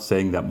I'm not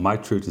saying that my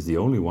truth is the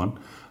only one,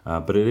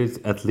 but it is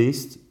at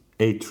least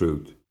a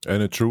truth.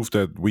 And a truth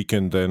that we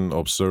can then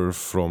observe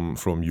from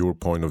your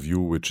point of view,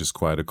 which is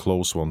quite a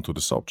close one to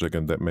the subject,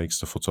 and that makes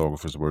the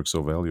photographer's work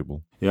so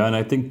valuable. Yeah, and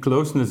I think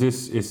closeness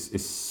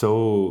is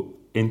so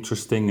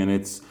interesting, and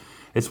it's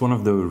one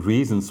of the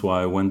reasons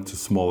why I went to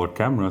smaller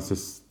cameras,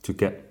 is to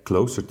get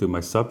closer to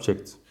my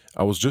subject.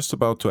 I was just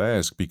about to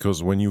ask,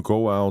 because when you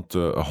go out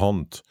a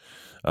hunt,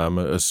 I'm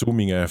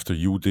assuming after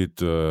you did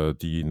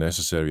the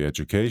necessary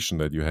education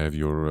that you have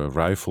your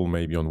rifle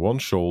maybe on one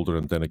shoulder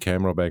and then a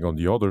camera bag on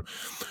the other.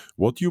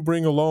 What do you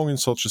bring along in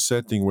such a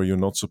setting where you're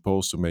not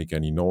supposed to make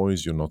any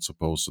noise, you're not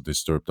supposed to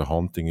disturb the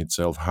hunting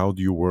itself? How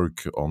do you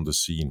work on the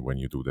scene when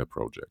you do that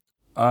project?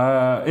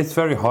 It's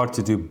very hard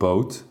to do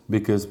both,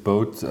 because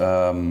both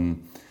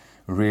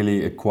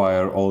really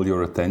acquire all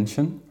your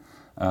attention.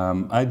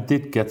 I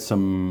did get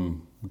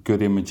some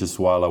good images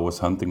while I was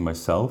hunting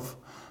myself.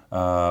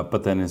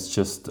 But then it's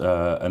just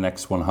an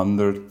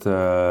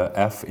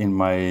X100F in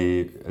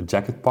my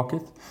jacket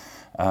pocket.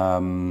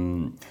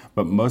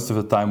 But most of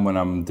the time when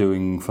I'm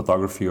doing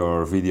photography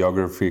or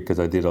videography, because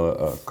I did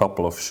a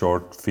couple of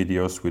short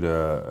videos with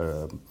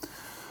a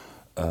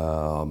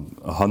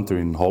hunter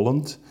in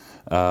Holland,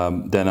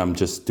 then I'm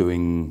just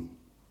doing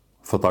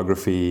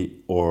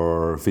photography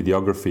or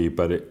videography.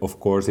 But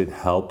of course it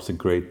helps a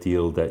great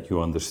deal that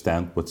you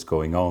understand what's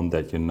going on,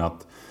 that you're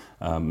not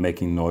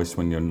making noise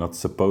when you're not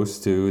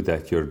supposed to,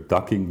 that you're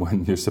ducking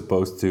when you're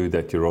supposed to,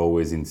 that you're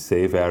always in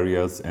safe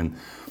areas. And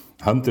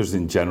hunters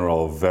in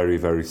general are very,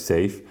 very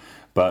safe.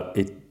 But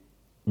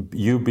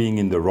you being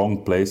in the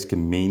wrong place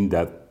can mean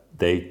that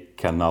they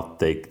cannot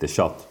take the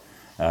shot,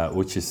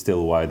 which is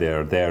still why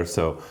they're there.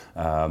 So,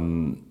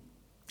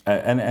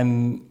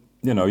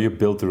 you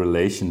build a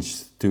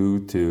relations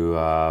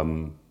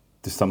to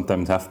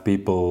sometimes have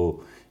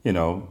people,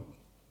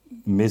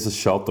 miss a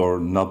shot or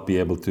not be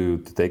able to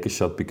take a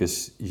shot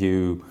because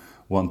you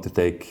want to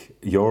take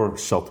your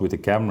shot with the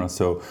camera.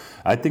 So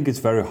I think it's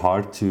very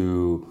hard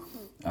to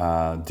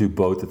do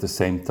both at the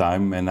same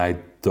time, and I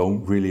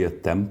don't really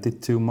attempt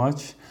it too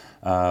much.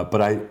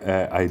 But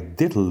I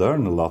did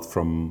learn a lot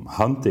from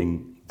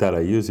hunting that I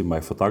use in my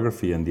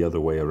photography and the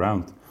other way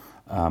around.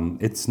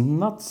 It's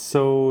not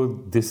so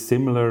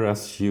dissimilar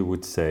as you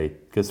would say,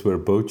 because we're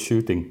both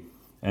shooting,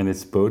 and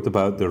it's both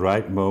about the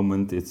right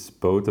moment, it's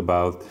both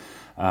about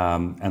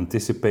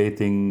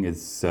anticipating,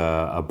 it's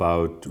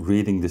about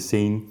reading the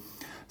scene.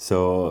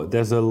 So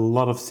there's a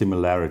lot of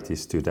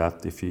similarities to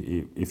that if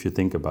you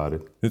think about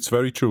it. It's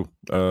very true.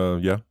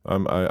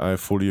 I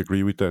fully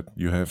agree with that.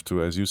 You have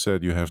to, as you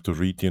said, you have to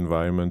read the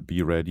environment,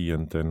 be ready,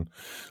 and then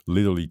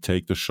literally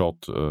take the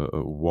shot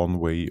one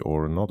way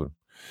or another.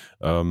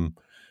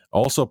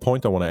 Also, a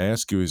point I want to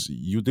ask you is,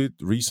 you did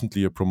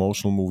recently a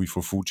promotional movie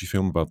for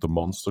Fujifilm about the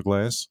monster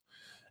glass.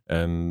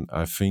 And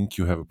I think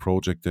you have a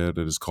project there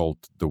that is called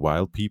The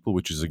Wild People,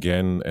 which is,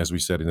 again, as we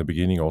said in the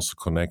beginning, also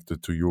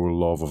connected to your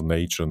love of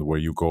nature and where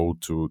you go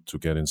to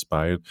get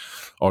inspired.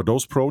 Are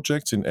those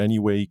projects in any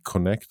way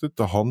connected,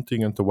 the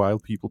hunting and the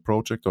Wild People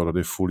project, or are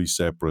they fully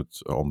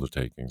separate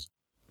undertakings?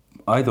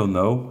 I don't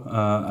know.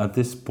 At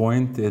this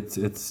point,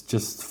 it's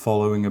just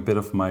following a bit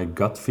of my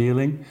gut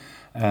feeling,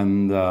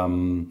 and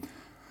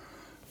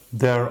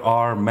there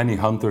are many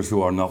hunters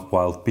who are not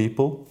wild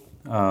people,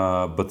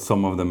 but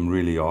some of them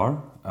really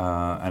are,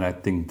 and I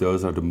think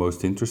those are the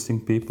most interesting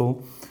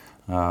people.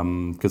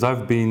 Because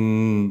I've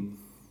been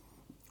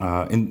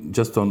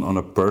just on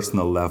a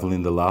personal level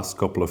in the last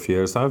couple of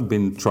years, I've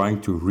been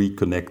trying to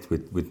reconnect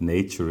with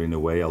nature in a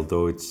way,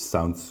 although it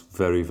sounds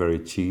very, very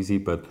cheesy,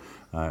 but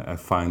I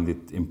find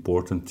it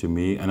important to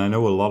me. And I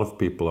know a lot of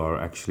people are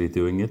actually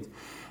doing it.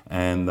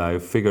 And I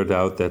figured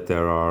out that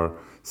there are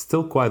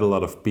still quite a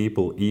lot of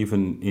people,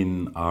 even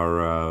in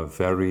our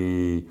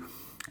very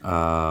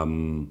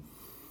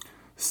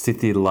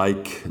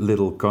city-like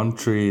little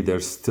country.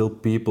 There's still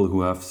people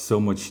who have so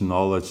much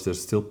knowledge.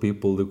 There's still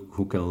people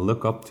who can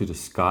look up to the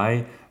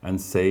sky and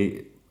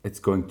say it's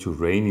going to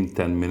rain in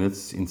 10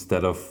 minutes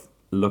instead of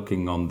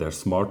looking on their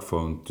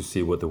smartphone to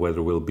see what the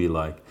weather will be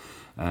like.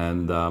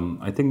 And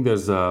I think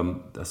there's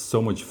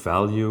so much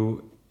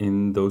value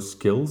in those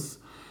skills.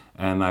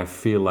 And I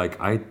feel like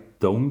I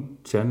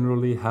don't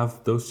generally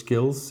have those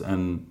skills,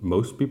 and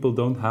most people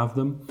don't have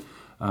them.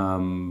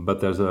 But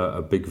there's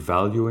a big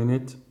value in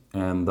it.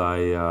 And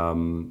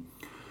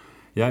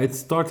it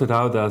started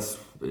out as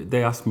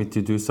they asked me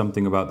to do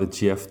something about the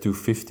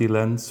GF250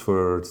 lens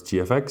for the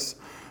GFX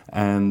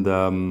and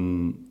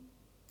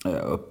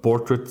a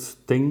portrait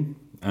thing.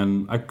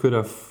 And I could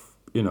have,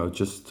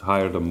 just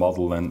hired a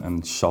model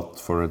and shot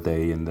for a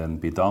day and then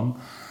be done.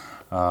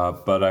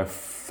 But I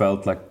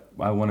felt like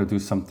I want to do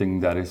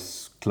something that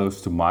is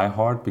close to my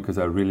heart, because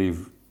I really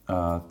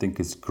think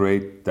it's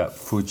great that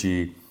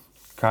Fuji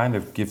kind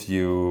of gives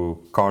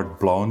you carte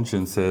blanche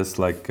and says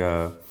like,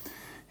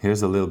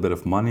 here's a little bit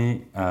of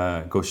money,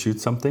 go shoot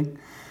something.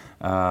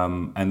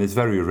 And it's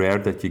very rare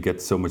that you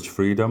get so much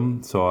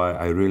freedom. So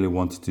I really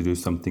wanted to do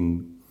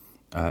something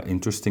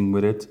interesting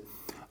with it.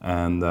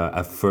 And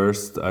at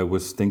first I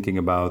was thinking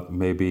about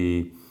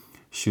maybe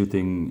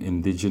shooting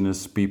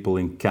indigenous people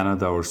in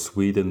Canada or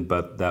Sweden,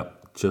 but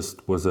that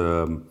just was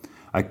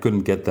I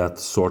couldn't get that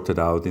sorted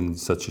out in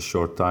such a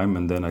short time.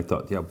 And then I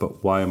thought,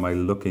 but why am I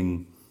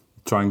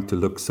trying to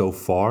look so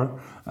far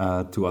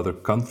to other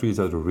countries,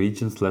 other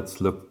regions?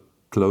 Let's look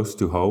close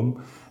to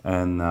home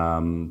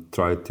and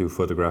try to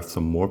photograph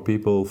some more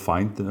people,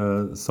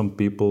 find some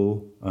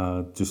people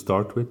to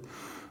start with.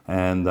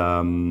 And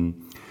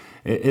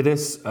it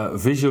is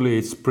visually,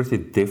 it's pretty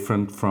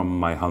different from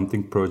my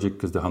hunting project,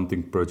 because the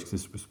hunting project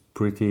is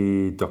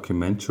pretty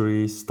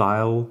documentary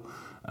style,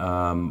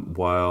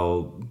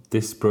 while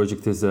this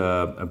project is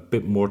a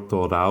bit more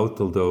thought out,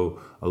 although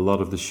a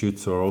lot of the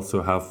shoots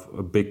also have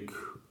a big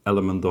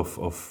element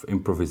of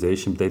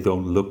improvisation. They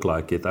don't look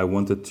like it. I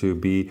wanted to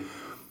be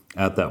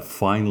at that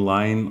fine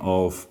line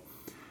of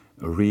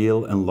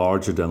real and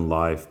larger than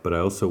life, but I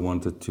also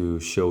wanted to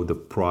show the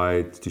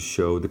pride, to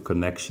show the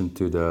connection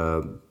to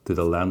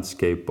the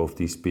landscape of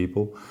these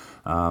people.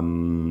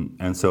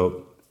 And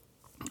so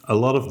a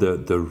lot of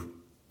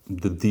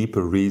the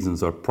deeper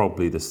reasons are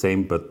probably the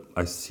same, but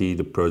I see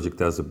the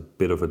project as a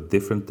bit of a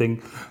different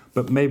thing.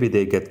 But maybe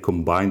they get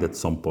combined at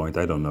some point.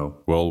 I don't know.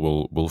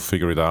 Well, we'll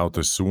figure it out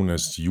as soon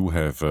as you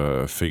have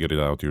figured it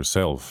out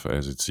yourself,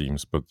 as it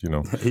seems. But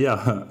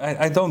yeah,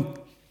 I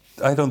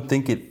don't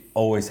think it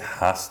always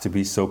has to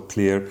be so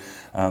clear.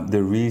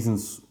 The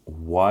reasons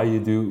why you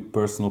do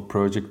personal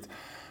project,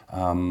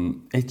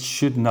 it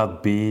should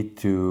not be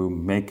to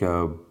make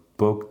a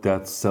book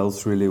that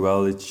sells really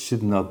well. It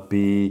should not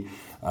be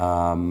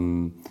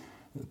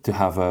to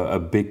have a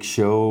big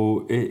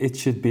show. It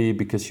should be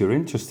because you're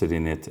interested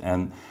in it.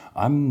 And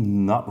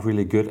I'm not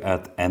really good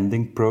at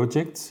ending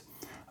projects,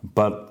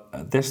 but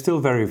they're still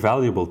very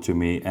valuable to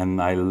me,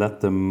 and I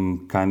let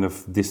them kind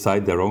of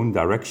decide their own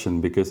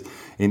direction, because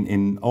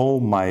in all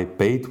my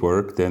paid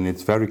work, then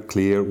it's very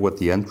clear what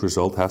the end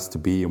result has to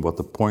be and what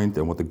the point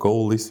and what the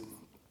goal is.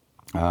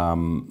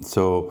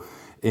 So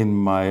in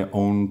my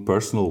own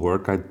personal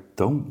work, I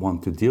don't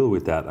want to deal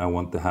with that. I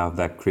want to have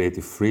that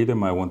creative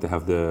freedom. I want to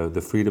have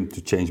the freedom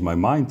to change my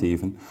mind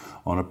even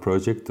on a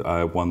project.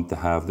 I want to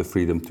have the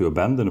freedom to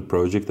abandon a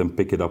project and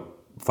pick it up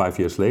 5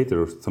 years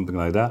later or something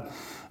like that.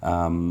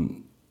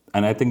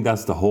 And I think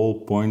that's the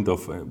whole point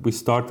of, we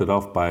started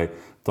off by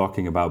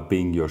talking about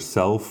being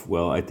yourself.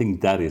 Well, I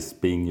think that is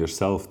being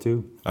yourself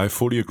too. I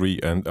fully agree.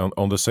 And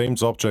on the same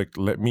subject,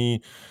 let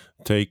me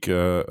take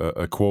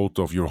a quote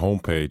of your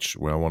homepage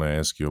where I want to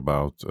ask you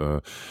about,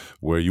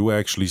 where you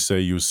actually say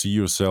you see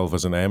yourself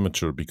as an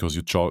amateur because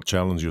you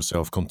challenge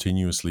yourself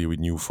continuously with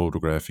new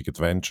photographic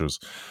adventures.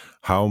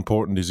 How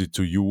important is it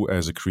to you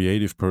as a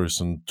creative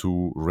person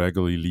to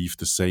regularly leave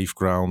the safe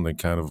ground and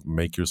kind of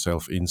make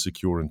yourself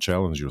insecure and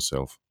challenge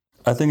yourself?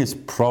 I think it's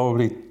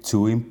probably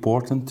too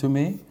important to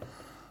me,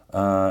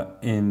 to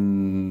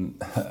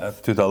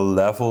the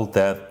level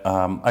that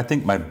I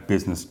think my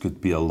business could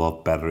be a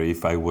lot better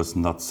if I was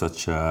not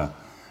such an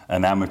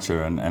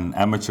amateur. And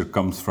amateur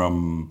comes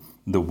from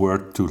the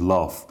word to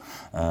love.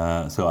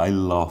 So I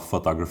love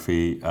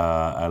photography.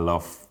 I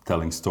love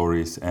telling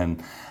stories,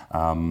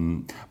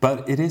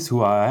 but it is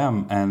who I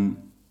am.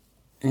 And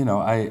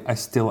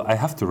I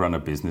have to run a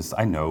business.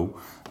 I know,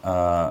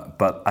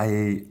 but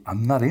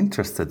I'm not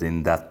interested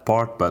in that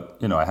part. But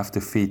I have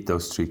to feed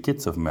those 3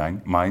 kids of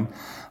mine.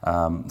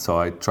 So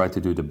I try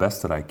to do the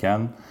best that I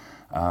can.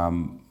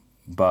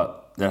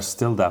 But there's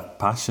still that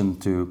passion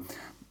to.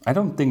 I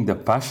don't think the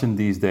passion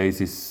these days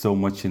is so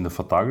much in the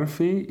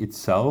photography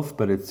itself,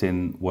 but it's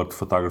in what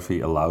photography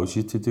allows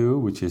you to do,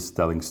 which is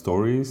telling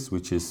stories,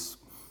 which is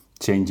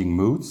changing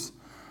moods.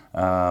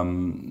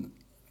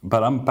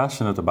 But I'm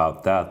passionate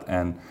about that,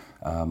 and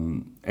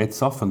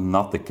it's often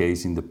not the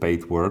case in the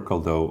paid work,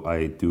 although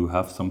I do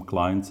have some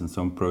clients and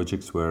some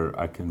projects where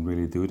I can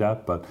really do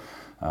that. But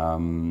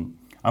I'm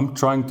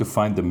trying to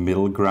find the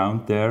middle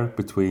ground there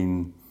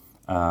between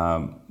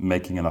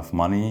making enough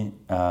money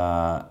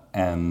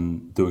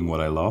and doing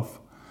what I love.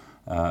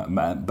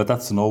 But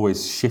that's an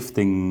always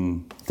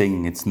shifting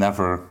thing. It's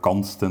never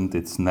constant.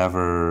 It's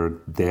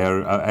never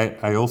there.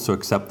 I also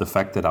accept the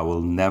fact that I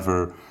will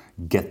never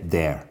get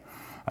there.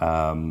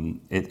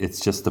 It's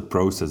just a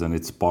process, and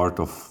it's part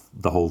of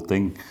the whole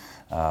thing.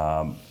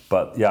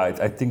 But yeah,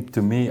 I think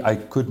to me, I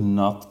could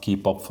not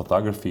keep up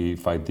photography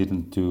if I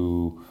didn't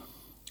do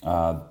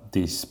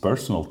these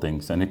personal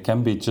things. And it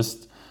can be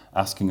just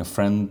asking a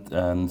friend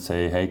and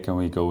say, hey, can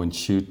we go and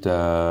shoot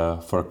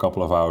for a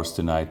couple of hours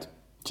tonight,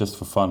 just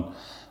for fun?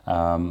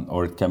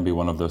 Or it can be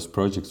one of those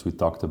projects we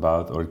talked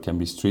about, or it can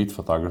be street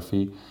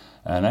photography.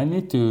 And I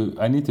need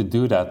to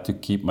do that to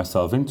keep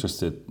myself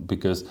interested,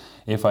 because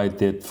if I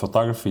did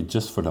photography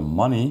just for the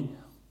money,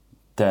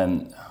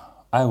 then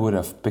I would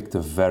have picked a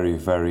very,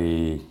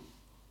 very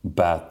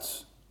bad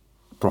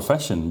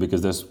profession,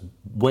 because there's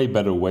way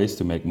better ways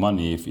to make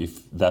money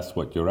if that's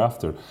what you're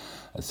after.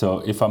 So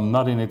if I'm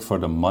not in it for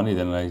the money,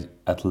 then I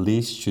at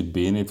least should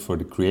be in it for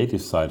the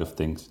creative side of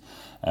things,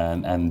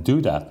 and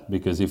do that,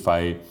 because if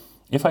I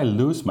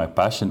lose my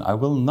passion, I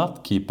will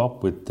not keep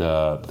up with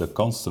the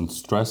constant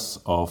stress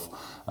of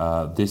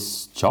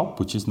this job,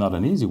 which is not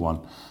an easy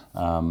one.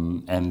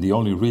 And the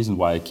only reason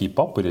why I keep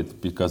up with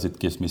it, because it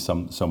gives me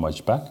so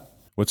much back.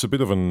 Well, it's a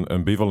bit of an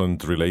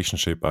ambivalent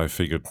relationship, I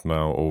figured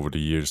now over the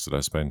years that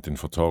I spent in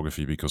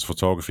photography, because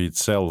photography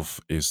itself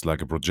is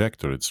like a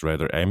projector. It's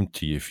rather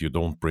empty if you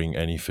don't bring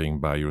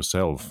anything by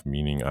yourself,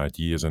 meaning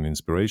ideas and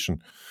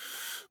inspiration.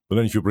 But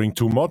then if you bring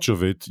too much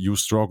of it, you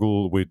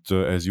struggle with,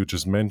 as you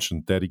just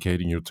mentioned,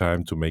 dedicating your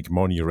time to make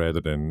money rather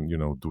than,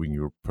 doing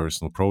your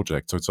personal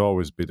project. So it's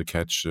always a bit a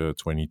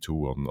catch-22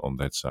 on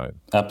that side.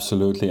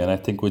 Absolutely. And I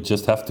think we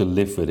just have to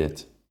live with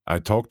it. I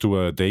talked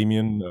to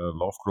Damien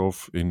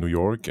Lovegrove in New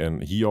York,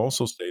 and he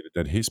also stated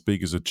that his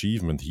biggest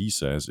achievement, he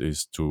says,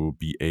 is to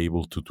be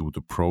able to do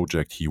the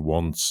project he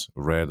wants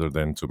rather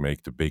than to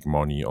make the big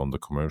money on the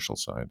commercial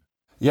side.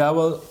 Yeah,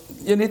 well,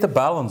 you need a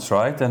balance,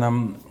 right?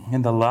 And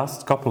in the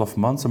last couple of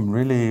months, I'm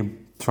really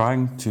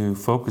trying to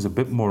focus a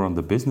bit more on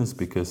the business,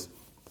 because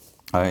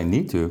I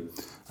need to.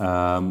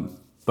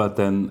 But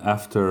then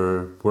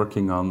after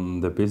working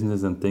on the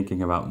business and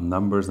thinking about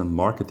numbers and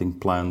marketing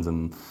plans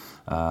and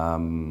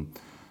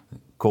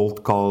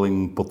cold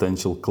calling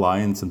potential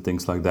clients and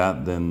things like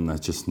that, then I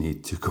just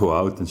need to go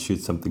out and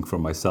shoot something for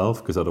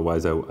myself, because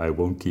otherwise I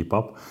won't keep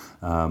up.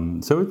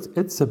 So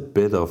it's a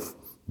bit of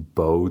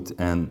both,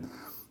 and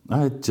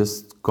I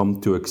just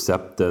come to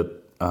accept that,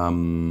 I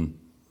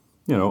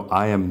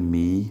am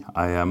me.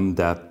 I am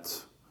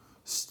that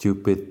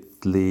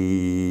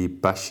stupidly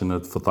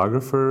passionate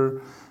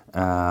photographer.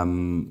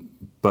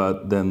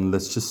 But then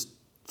let's just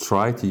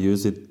try to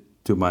use it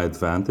to my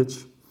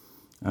advantage.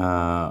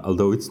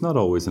 Although it's not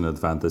always an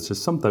advantage. I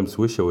sometimes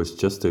wish I was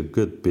just a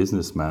good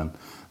businessman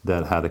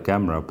that had a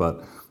camera,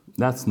 but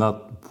that's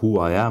not who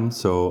I am,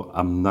 so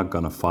I'm not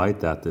going to fight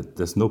that.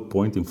 There's no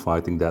point in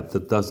fighting that.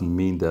 That doesn't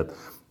mean that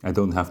I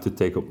don't have to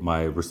take up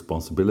my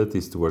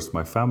responsibilities towards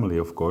my family,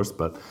 of course,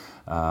 but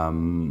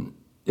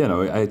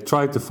I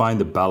try to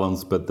find a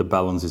balance, but the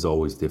balance is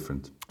always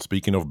different.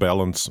 Speaking of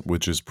balance,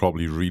 which is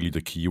probably really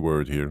the key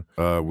word here,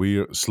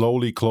 we're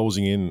slowly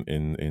closing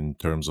in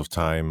terms of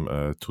time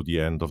to the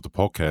end of the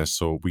podcast,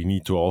 so we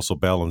need to also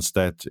balance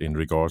that in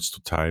regards to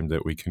time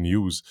that we can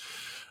use.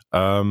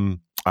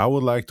 I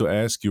would like to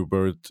ask you,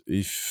 Bert,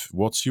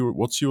 what's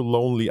your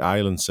lonely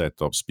island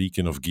setup?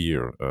 Speaking of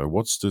gear,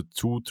 what's the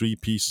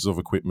 2-3 pieces of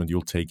equipment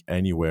you'll take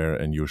anywhere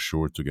and you're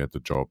sure to get the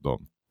job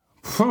done?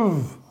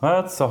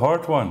 That's a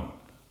hard one.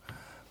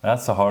 I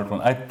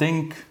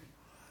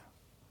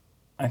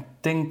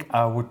think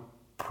I would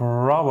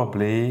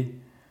probably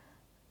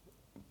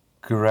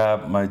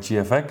grab my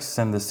GFX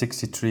and the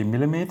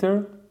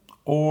 63mm,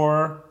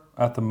 or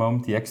at the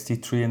moment the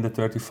XT3 and the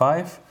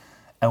 35,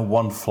 and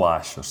one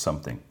flash or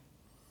something.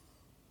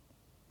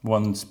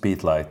 One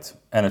speed light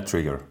and a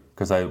trigger,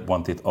 because I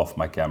want it off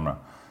my camera.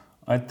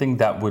 I think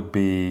that would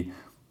be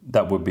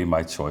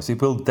my choice.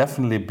 It will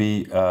definitely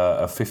be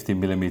a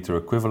 50mm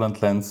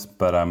equivalent lens,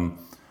 but I'm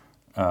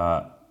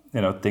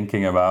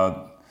thinking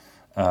about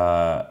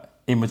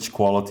image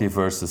quality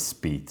versus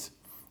speed,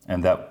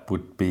 and that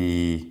would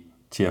be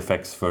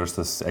GFX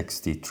versus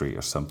XT3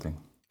 or something.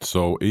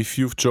 So if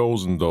you've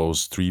chosen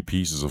those 3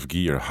 pieces of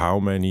gear, how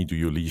many do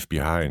you leave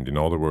behind? In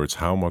other words,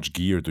 how much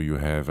gear do you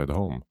have at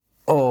home?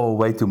 Oh,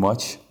 way too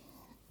much.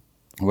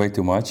 Way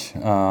too much.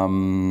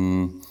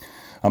 I'm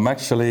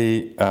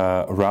actually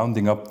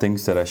rounding up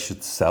things that I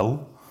should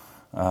sell.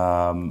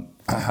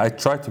 I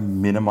try to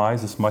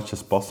minimize as much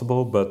as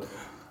possible, but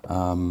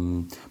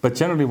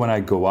generally when I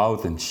go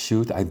out and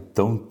shoot, I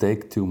don't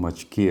take too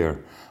much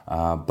gear.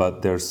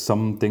 But there's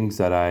some things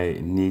that I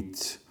need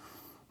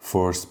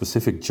for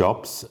specific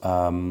jobs.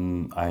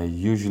 I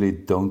usually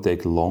don't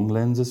take long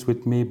lenses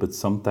with me, but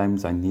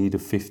sometimes I need a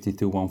 50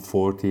 to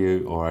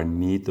 140 or I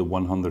need the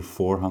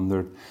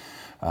 100-400.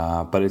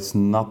 But it's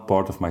not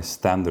part of my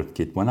standard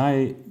kit.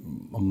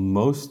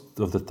 Most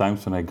of the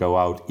times when I go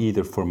out,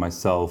 either for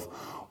myself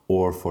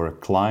or for a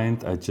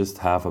client, I just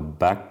have a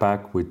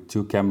backpack with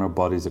 2 camera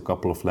bodies, a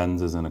couple of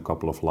lenses, and a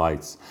couple of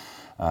lights.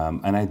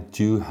 And I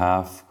do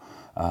have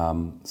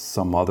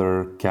some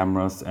other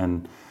cameras.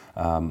 And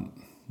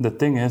the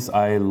thing is,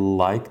 I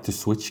like to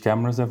switch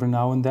cameras every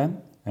now and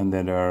then. And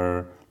then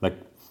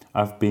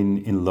I've been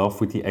in love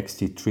with the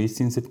X-T3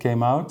 since it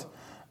came out.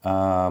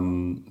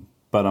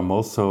 But I'm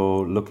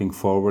also looking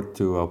forward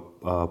to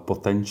a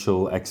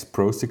potential X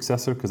Pro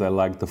successor because I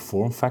like the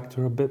form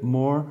factor a bit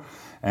more.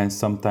 And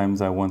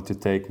sometimes I want to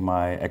take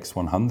my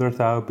X100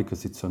 out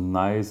because it's so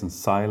nice and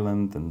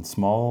silent and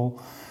small.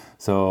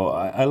 So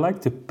I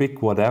like to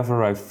pick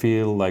whatever I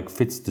feel like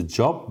fits the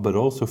job, but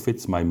also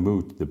fits my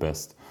mood the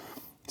best.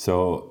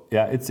 So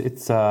yeah,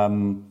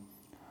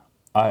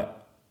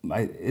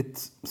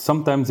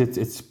 sometimes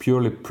it's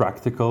purely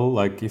practical.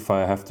 Like if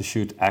I have to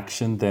shoot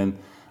action, then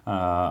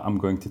I'm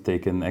going to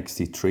take an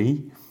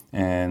X-T3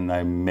 and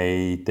I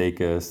may take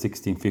a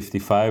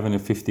 1655 and a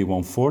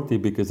 5140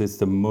 because it's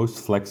the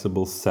most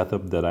flexible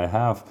setup that I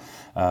have.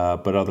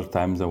 But other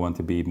times I want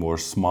to be more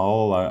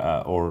small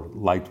or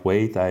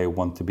lightweight. I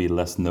want to be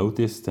less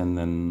noticed, and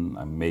then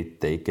I may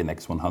take an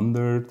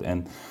X100.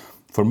 And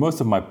for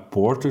most of my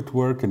portrait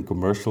work and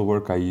commercial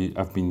work,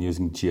 I've been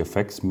using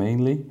GFX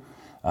mainly.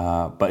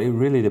 But it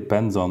really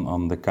depends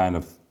on the kind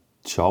of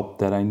job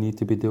that I need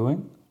to be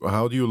doing.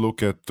 How do you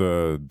look at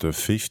the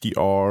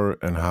 50R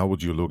and how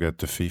would you look at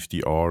the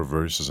 50R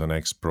versus an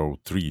X Pro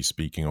 3,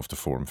 speaking of the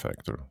form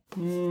factor?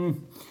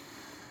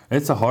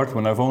 It's a hard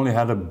one. I've only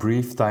had a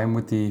brief time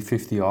with the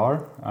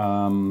 50R.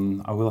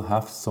 I will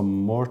have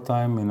some more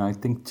time in, I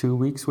think, 2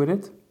 weeks with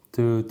it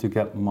to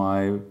get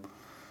my...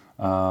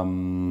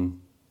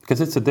 because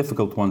it's a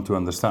difficult one to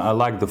understand. I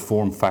like the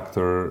form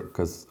factor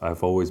because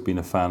I've always been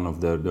a fan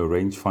of the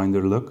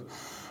rangefinder look.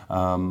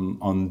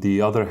 On the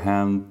other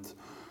hand,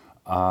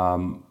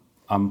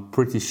 I'm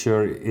pretty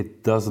sure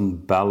it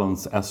doesn't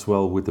balance as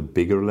well with the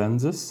bigger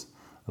lenses,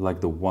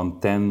 like the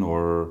 110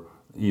 or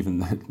even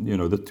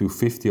the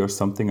 250 or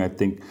something. I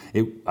think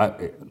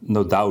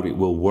no doubt it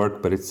will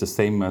work, but it's the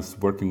same as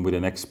working with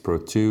an X Pro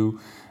 2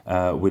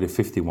 with a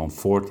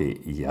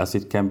 5140. Yes,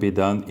 it can be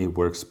done. It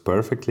works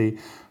perfectly,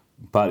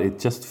 but it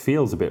just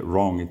feels a bit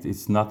wrong.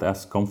 It's not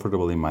as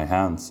comfortable in my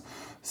hands.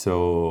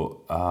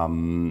 So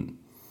I'm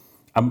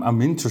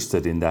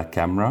interested in that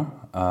camera,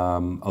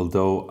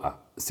 although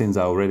since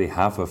I already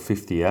have a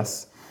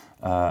 50S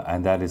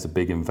and that is a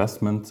big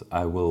investment,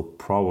 I will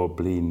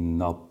probably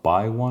not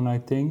buy one, I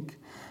think.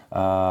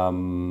 But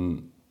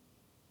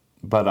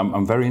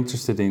I'm very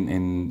interested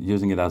in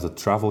using it as a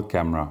travel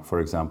camera, for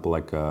example,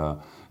 like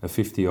a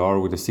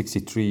 50R with a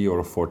 63 or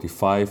a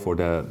 45 or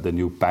the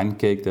new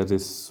Pancake that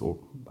is, or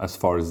as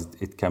far as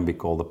it can be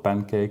called, a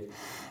Pancake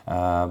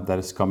that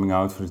is coming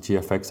out for the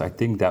GFX. I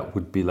think that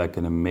would be like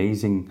an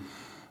amazing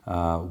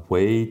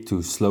way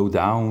to slow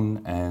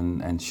down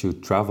and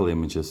shoot travel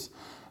images.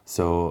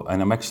 So,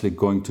 and I'm actually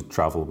going to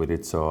travel with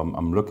it, so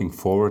I'm looking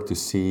forward to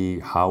see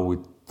how it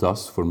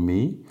does for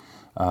me.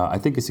 I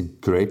think it's a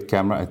great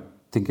camera. I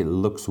think it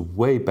looks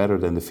way better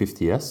than the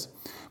 50S,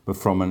 but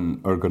from an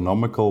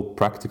ergonomical,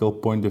 practical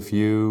point of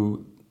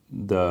view,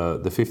 the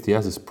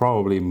 50S is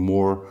probably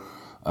more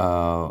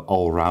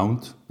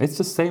all-round. It's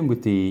the same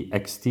with the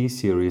XT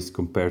series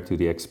compared to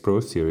the X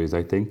Pro series,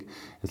 I think.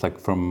 It's like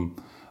from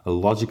a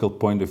logical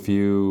point of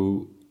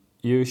view,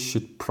 you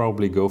should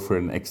probably go for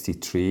an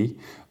X-T3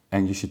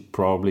 and you should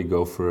probably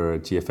go for a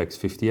GFX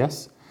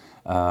 50S.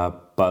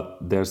 But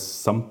there's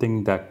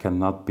something that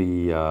cannot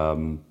be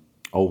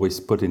always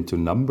put into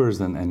numbers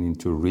and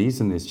into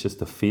reason. It's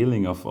just a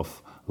feeling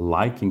of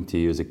liking to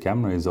use a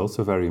camera is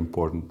also very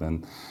important.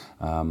 And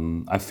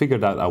I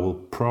figured that I will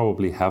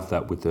probably have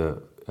that with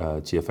the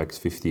GFX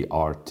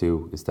 50R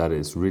too, is that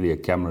it's really a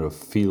camera that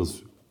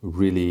feels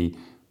really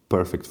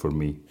perfect for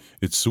me.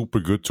 It's super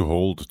good to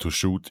hold, to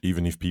shoot,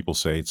 even if people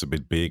say it's a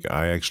bit big.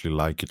 I actually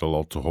like it a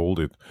lot to hold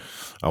it.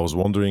 I was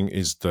wondering,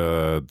 is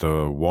the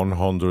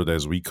 100,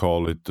 as we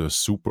call it, the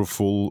super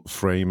full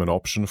frame an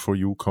option for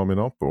you coming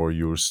up, or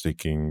you're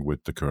sticking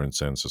with the current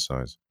sensor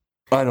size?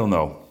 I don't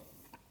know.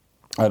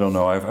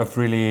 I've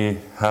really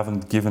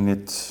haven't given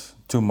it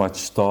too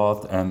much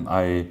thought, and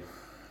I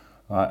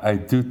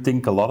do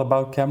think a lot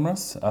about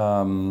cameras,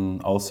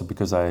 also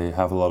because I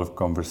have a lot of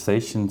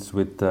conversations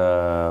with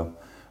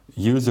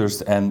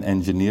users and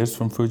engineers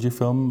from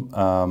Fujifilm,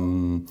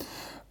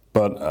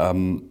 but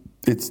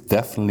it's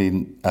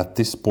definitely at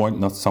this point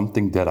not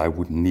something that I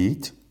would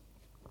need.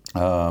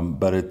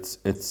 But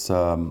it's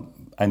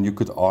and you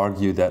could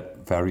argue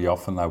that very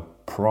often I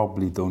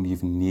probably don't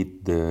even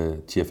need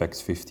the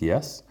GFX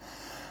 50S,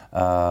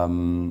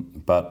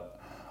 but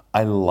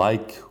I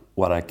like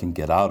what I can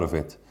get out of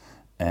it,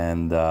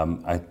 and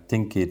I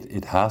think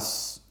it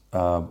has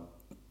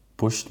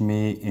pushed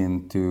me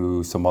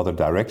into some other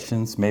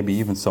directions, maybe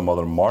even some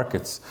other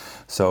markets.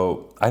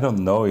 So I don't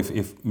know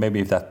if maybe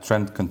if that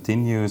trend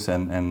continues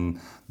and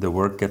the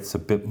work gets a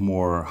bit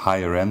more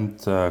higher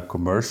end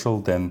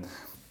commercial, then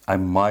I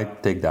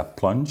might take that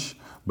plunge.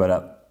 But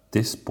at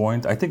this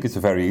point, I think it's a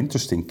very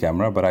interesting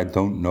camera, but I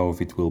don't know if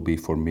it will be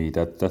for me.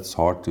 That's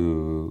hard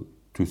to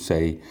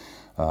say.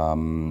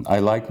 I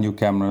like new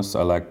cameras.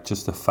 I like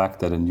just the fact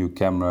that a new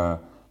camera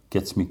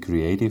gets me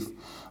creative.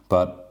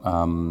 But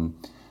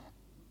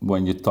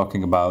when you're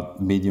talking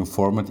about medium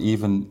format,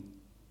 even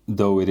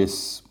though it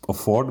is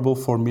affordable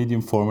for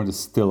medium format, it's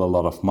still a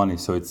lot of money.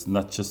 So it's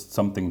not just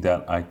something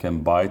that I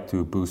can buy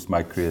to boost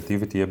my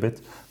creativity a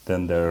bit.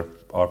 Then there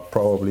are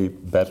probably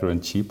better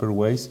and cheaper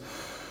ways.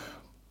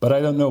 But I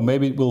don't know,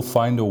 maybe it will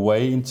find a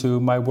way into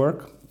my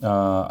work.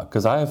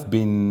 Because I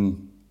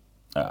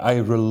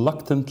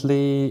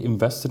reluctantly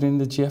invested in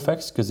the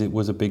GFX because it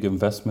was a big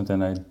investment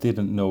and I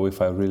didn't know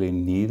if I really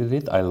needed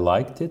it. I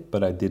liked it,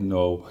 but I didn't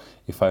know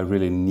if I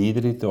really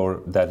needed it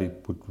or that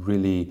it would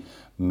really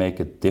make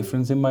a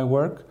difference in my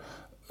work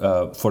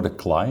for the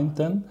client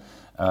then.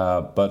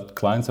 But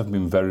clients have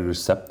been very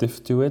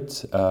receptive to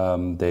it.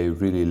 They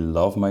really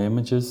love my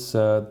images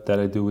that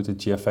I do with the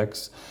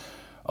GFX.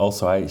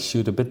 Also, I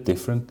shoot a bit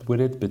different with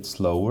it, a bit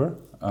slower.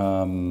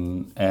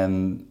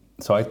 And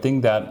so I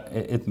think that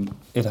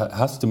it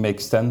has to make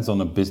sense on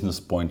a business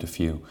point of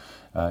view.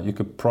 You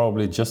could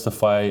probably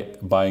justify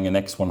buying an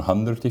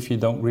X100 if you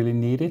don't really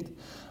need it,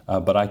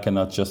 but I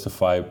cannot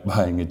justify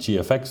buying a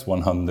GFX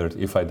 100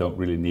 if I don't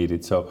really need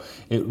it. So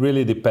it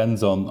really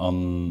depends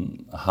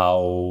on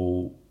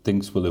how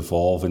things will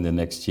evolve in the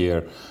next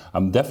year.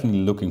 I'm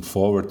definitely looking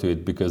forward to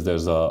it because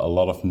there's a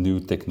lot of new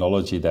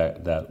technology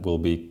that will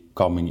be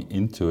coming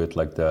into it,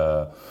 like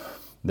the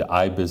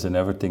IBIS and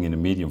everything in a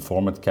medium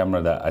format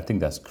camera. That I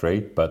think that's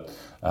great, but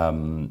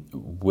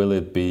will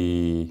it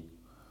be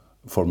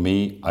for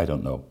me? I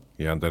don't know.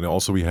 Yeah, and then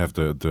also we have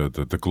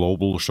the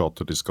global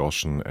shutter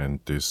discussion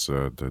and this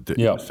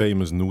the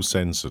famous new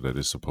sensor that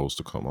is supposed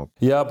to come up.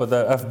 Yeah, but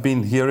I've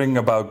been hearing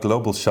about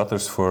global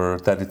shutters for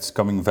that it's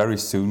coming very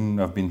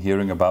soon. I've been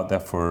hearing about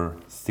that for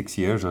 6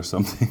 years or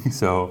something.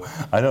 So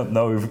I don't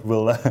know if it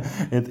will.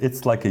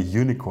 It's like a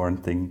unicorn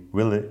thing.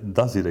 Will it?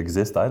 Does it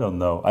exist? I don't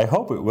know. I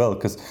hope it will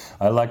because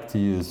I like to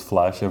use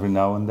flash every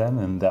now and then,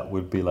 and that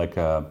would be like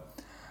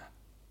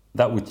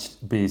that would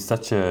be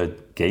such a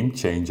game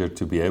changer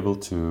to be able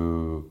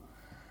to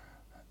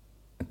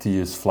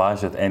use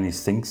flash at any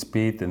sync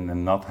speed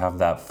and not have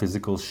that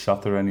physical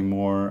shutter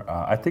anymore.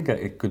 I think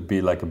it could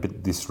be like a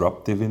bit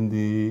disruptive in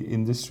the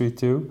industry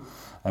too,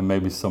 and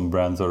maybe some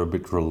brands are a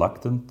bit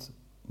reluctant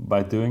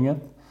by doing it.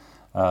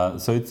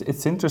 So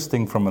it's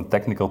interesting from a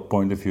technical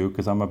point of view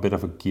because I'm a bit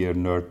of a gear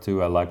nerd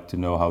too. I like to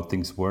know how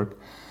things work.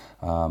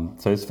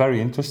 So it's very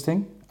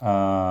interesting.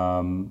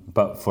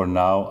 But for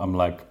now, I'm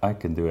like, I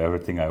can do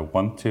everything I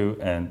want to,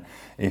 and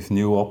if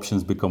new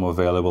options become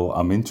available,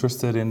 I'm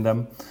interested in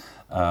them.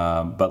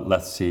 But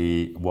let's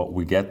see what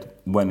we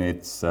get when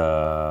it's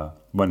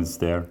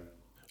there.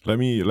 Let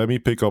me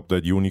pick up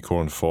that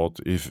unicorn thought.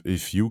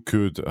 If you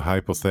could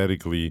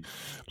hypothetically,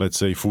 let's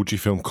say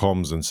Fujifilm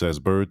comes and says,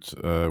 Bert,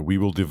 we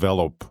will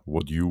develop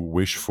what you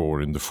wish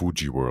for in the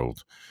Fuji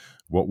world.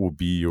 What would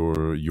be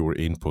your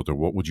input, or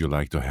what would you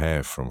like to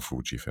have from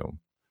Fujifilm?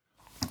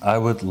 I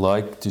would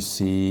like to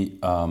see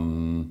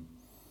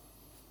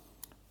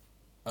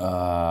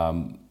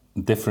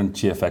different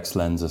GFX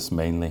lenses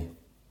mainly.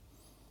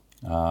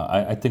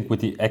 I think with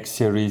the X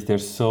series, they're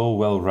so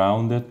well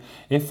rounded.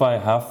 If I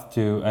have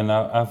to, and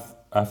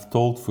I've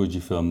told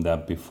Fujifilm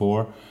that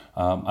before,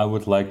 I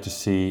would like to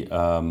see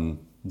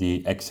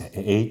the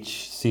XH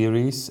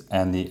series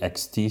and the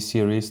XT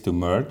series to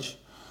merge.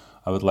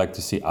 I would like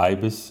to see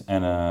IBIS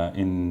and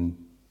in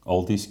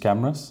all these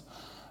cameras,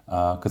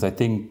 because I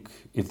think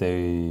if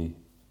they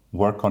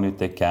work on it,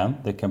 they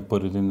can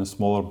put it in a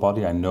smaller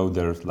body. I know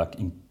there's like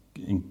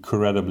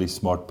incredibly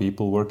smart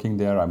people working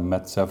there. I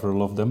met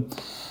several of them.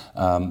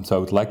 So I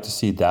would like to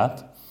see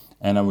that,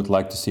 and I would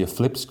like to see a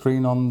flip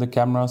screen on the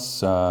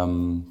cameras,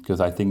 because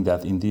I think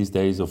that in these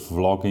days of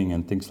vlogging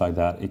and things like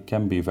that, it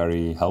can be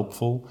very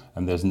helpful,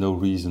 and there's no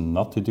reason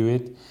not to do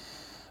it.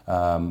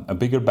 A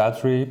bigger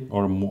battery,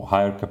 or a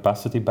higher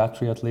capacity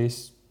battery at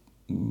least,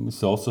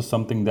 is also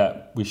something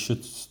that they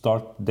should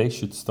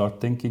start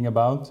thinking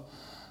about.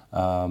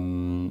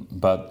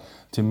 But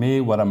to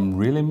me, what I'm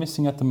really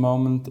missing at the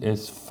moment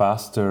is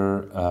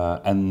faster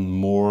and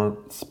more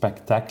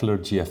spectacular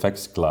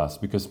GFX glass,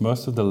 because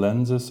most of the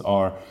lenses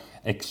are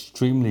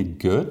extremely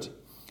good,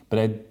 but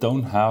they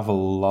don't have a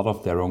lot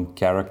of their own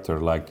character.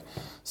 Like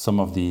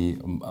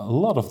a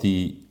lot of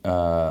the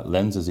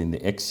lenses in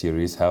the X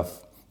series have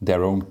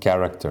their own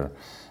character,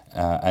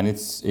 and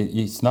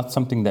it's not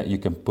something that you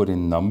can put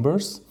in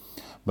numbers.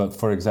 But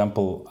for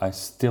example, I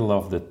still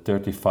love the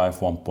 35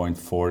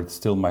 1.4. It's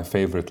still my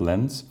favorite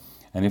lens.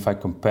 And if I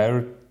compare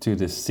it to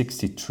the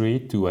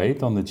 63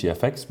 2.8 on the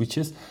GFX, which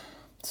is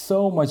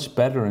so much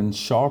better and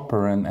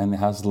sharper and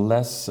has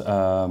less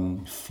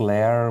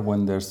flare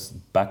when there's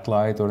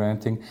backlight or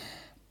anything,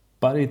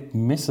 but it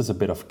misses a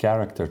bit of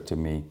character to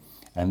me.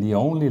 And the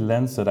only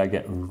lens that I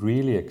get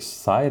really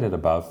excited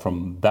about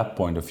from that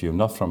point of view,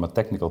 not from a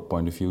technical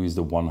point of view, is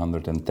the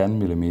 110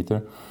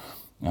 millimeter.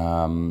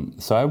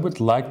 So I would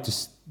like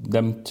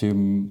them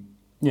to,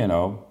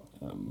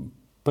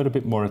 put a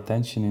bit more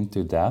attention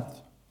into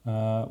that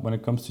when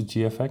it comes to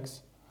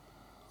GFX.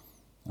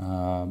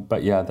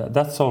 But yeah,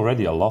 that's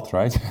already a lot,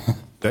 right?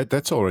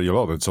 That's already a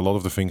lot. It's a lot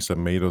of the things that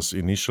made us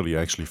initially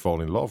actually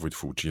fall in love with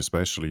Fuji,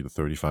 especially the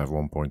 35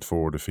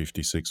 1.4, the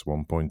 56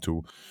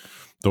 1.2.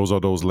 Those are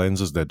those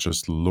lenses that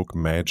just look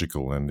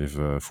magical. And if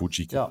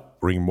Fuji can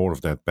bring more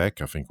of that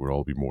back, I think we'll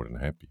all be more than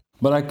happy.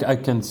 But I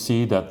can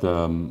see that,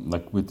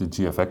 like with the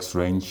GFX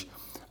range,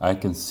 I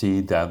can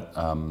see that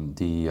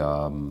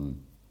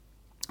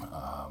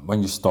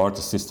when you start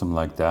a system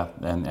like that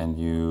and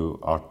you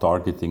are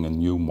targeting a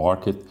new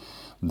market,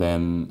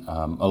 then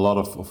a lot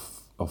of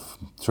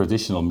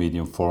traditional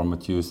medium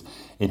format use,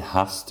 it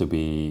has to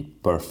be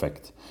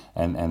perfect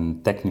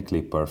and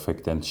technically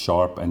perfect and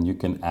sharp, and you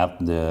can add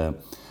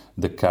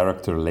the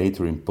character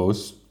later in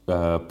post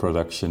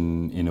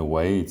production in a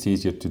way. It's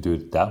easier to do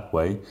it that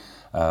way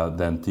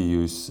than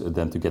to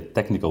get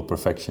technical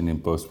perfection in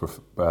post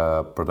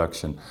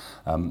production.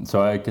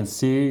 So I can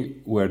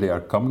see where they are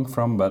coming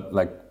from, but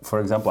like for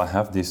example, I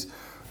have this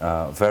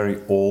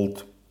very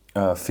old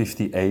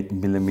 58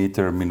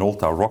 millimeter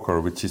Minolta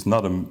rocker, which is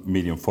not a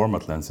medium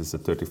format lens, it's a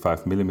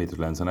 35 millimeter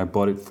lens, and I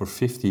bought it for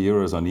 50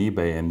 euros on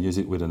eBay and use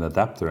it with an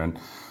adapter, and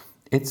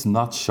it's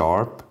not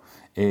sharp,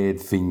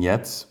 it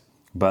vignettes,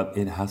 but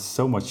it has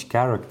so much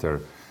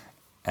character.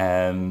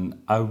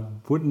 And I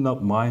would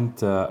not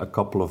mind a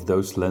couple of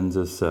those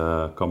lenses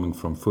coming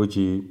from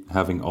Fuji,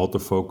 having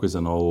autofocus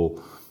and all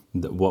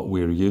what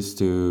we're used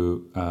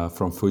to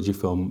from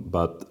Fujifilm.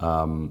 But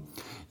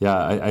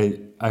I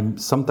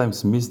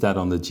sometimes miss that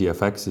on the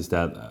GFX, is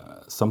that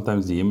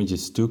sometimes the image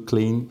is too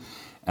clean.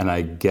 And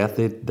I get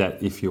it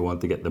that if you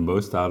want to get the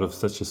most out of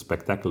such a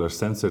spectacular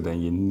sensor,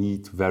 then you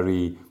need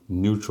very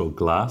neutral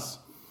glass.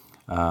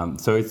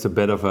 So it's a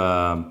bit of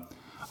a...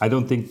 I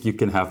don't think you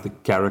can have the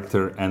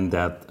character and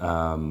that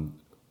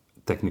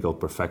technical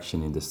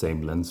perfection in the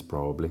same lens,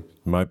 probably.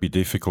 Might be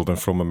difficult, and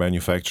from a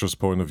manufacturer's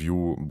point of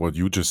view, what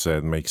you just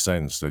said makes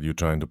sense, that you're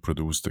trying to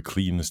produce the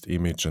cleanest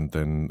image and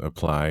then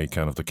apply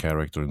kind of the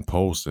character in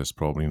post, as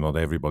probably not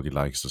everybody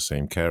likes the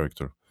same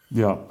character.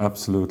 Yeah,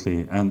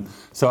 absolutely. And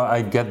so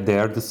I get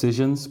their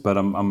decisions, but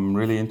I'm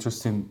really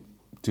interested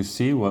to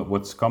see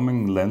what's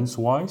coming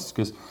lens-wise,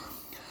 because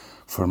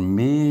for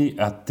me,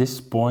 at this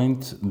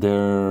point,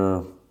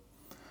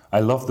 I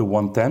love the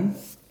 110,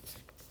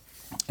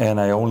 and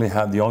the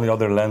only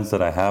other lens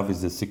that I have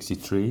is the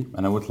 63,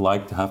 and I would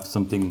like to have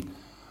something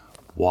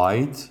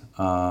wide,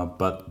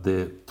 but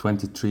the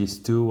 23 is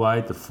too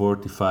wide, the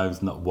 45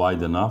 is not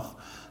wide enough,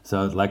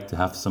 so I'd like to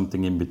have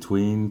something in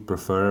between,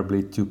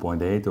 preferably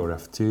 2.8 or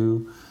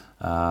f2.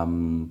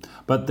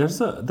 But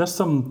there's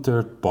some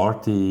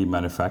third-party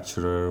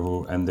manufacturer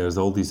and there's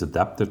all these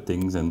adapter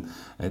things, and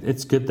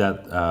it's good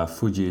that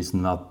Fuji is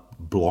not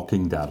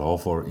blocking that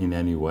off or in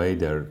any way.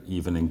 They're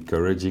even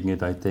encouraging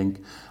it, I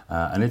think.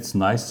 And it's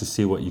nice to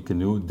see what you can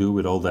do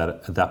with all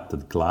that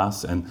adapted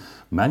glass. And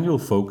manual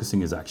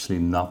focusing is actually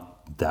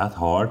not that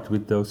hard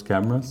with those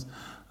cameras.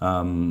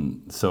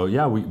 So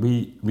yeah,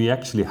 we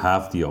actually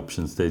have the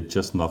options. They're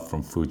just not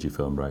from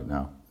Fujifilm right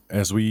now.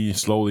 As we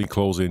slowly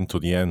close into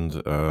the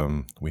end,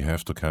 we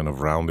have to kind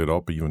of round it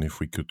up, even if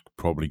we could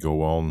probably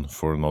go on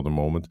for another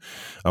moment.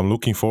 I'm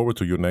looking forward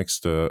to your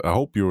next, I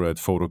hope you're at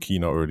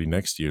Photokina early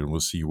next year, and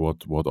we'll see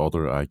what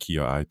other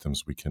IKEA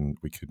items we can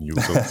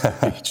use on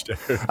stage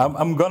there.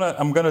 I'm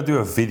gonna do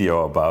a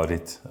video about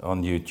it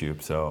on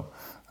YouTube, so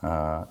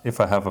if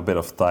I have a bit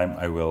of time,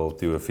 I will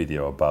do a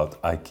video about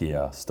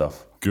IKEA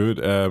stuff.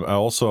 Good. I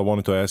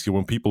wanted to ask you,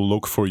 when people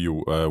look for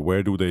you,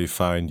 where do they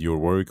find your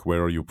work?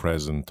 Where are you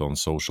present on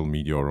social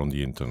media or on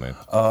the internet?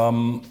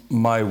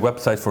 My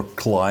website for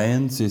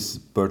clients is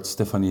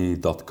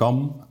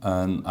bertstephanie.com,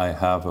 and I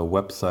have a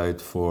website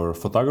for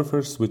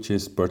photographers, which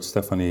is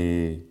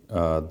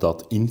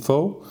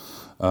bertstephanie.info.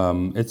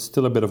 It's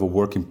still a bit of a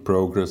work in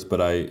progress,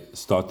 but I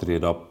started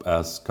it up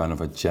as kind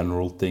of a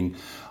general thing.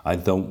 I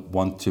don't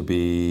want to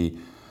be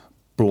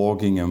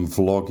blogging and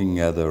vlogging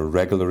at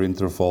regular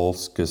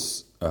intervals,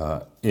 because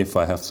if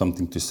I have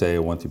something to say, I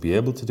want to be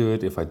able to do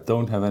it. If I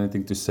don't have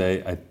anything to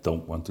say, I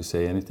don't want to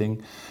say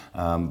anything.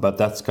 But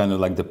that's kind of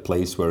like the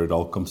place where it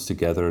all comes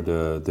together,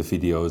 the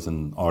videos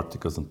and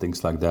articles and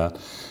things like that.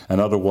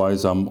 And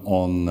otherwise, I'm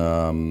on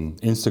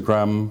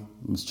Instagram.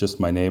 It's just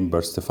my name,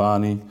 Bert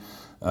Stefani.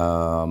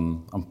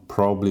 I'm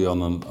probably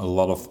on a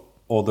lot of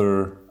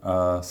other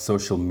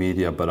social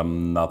media, but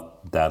I'm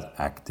not that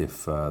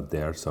active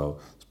there. So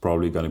it's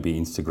probably going to be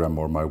Instagram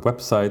or my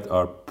website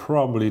are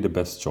probably the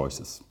best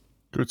choices.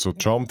 Good. So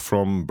jump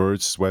from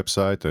Bert's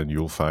website and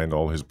you'll find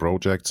all his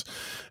projects.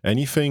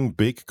 Anything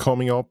big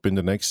coming up in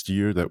the next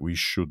year that we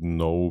should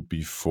know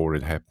before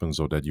it happens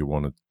or that you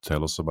want to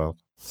tell us about?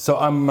 So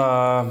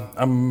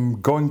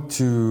I'm going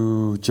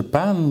to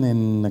Japan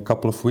in a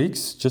couple of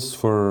weeks, just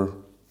for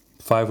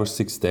 5 or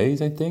 6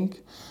 days, I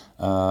think.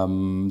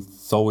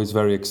 It's always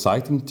very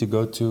exciting to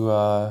go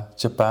to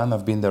Japan.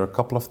 I've been there a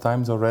couple of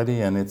times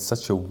already, and it's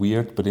such a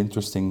weird but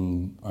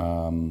interesting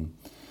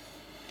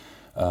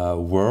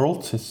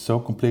world. It's so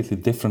completely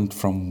different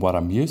from what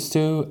I'm used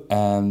to,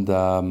 and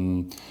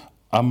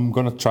I'm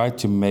gonna try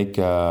to make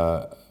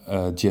a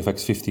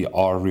GFX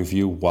 50R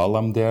review while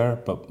I'm there.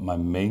 But my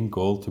main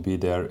goal to be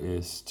there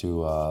is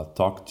to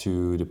talk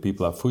to the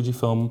people at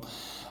Fujifilm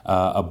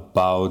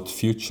about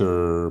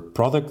future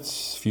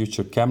products,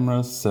 future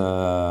cameras,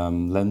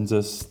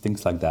 lenses,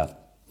 things like that.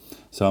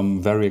 So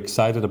I'm very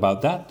excited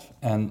about that,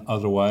 and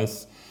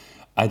otherwise,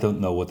 I don't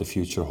know what the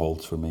future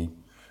holds for me.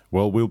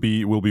 Well, we'll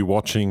be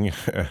watching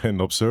and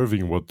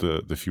observing what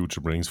the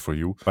future brings for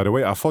you. By the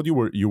way, I thought you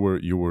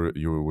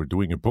were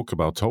doing a book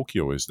about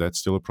Tokyo. Is that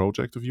still a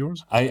project of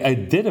yours? I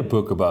did a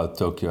book about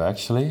Tokyo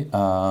actually,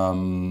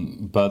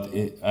 but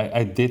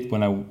I did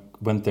when I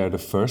went there the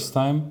first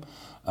time.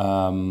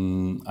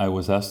 I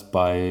was asked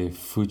by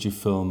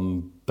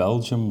Fujifilm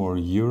Belgium or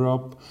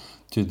Europe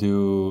to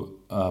do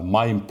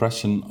my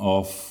impression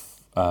of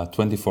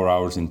 24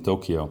 hours in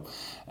Tokyo.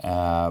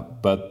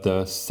 But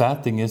the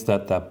sad thing is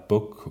that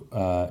book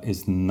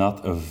is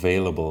not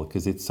available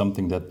because it's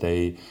something that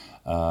they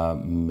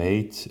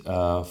made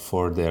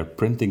for their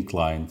printing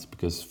clients,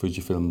 because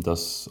Fujifilm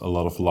does a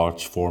lot of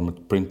large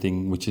format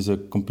printing, which is a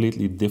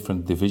completely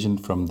different division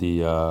from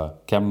the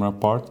camera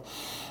part.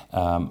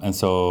 And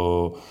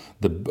so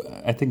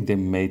I think they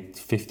made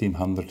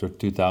 1,500 or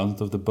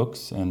 2,000 of the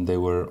books, and they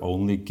were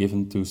only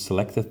given to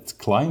selected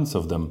clients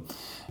of them.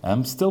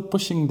 I'm still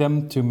pushing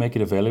them to make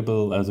it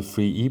available as a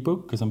free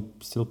ebook because I'm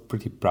still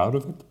pretty proud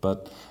of it,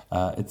 but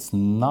it's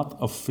not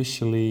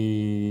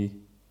officially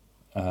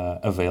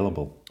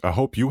available. I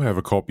hope you have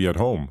a copy at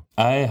home.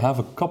 I have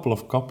a couple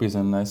of copies,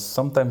 and I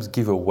sometimes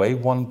give away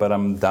one, but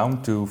I'm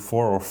down to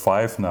 4 or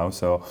 5 now,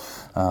 so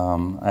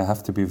I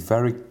have to be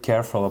very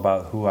careful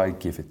about who I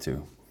give it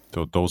to.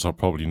 So those are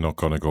probably not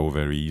going to go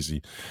very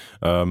easy.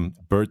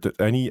 Bert,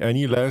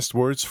 any last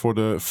words for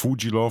the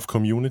FujiLove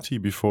community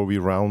before we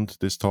round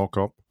this talk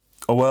up?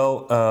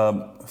 Well,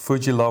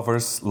 Fuji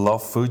lovers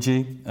love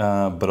Fuji,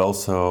 but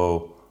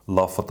also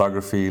love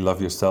photography, love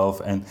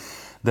yourself. And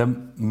the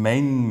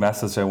main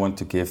message I want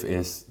to give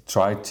is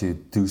try to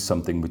do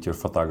something with your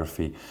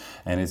photography.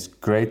 And it's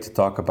great to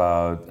talk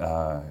about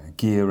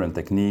gear and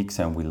techniques,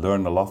 and we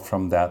learn a lot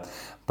from that.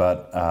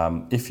 But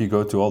if you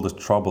go to all the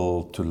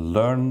trouble to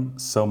learn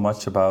so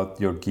much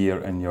about your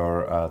gear and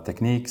your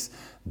techniques,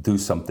 do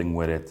something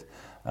with it,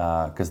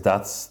 because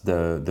that's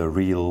the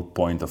real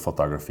point of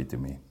photography to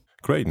me.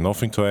 Great.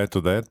 Nothing to add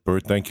to that.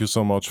 Bert, thank you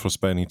so much for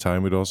spending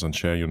time with us and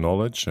share your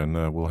knowledge, and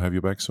we'll have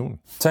you back soon.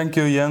 Thank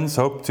you, Jens.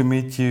 Hope to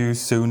meet you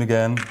soon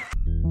again.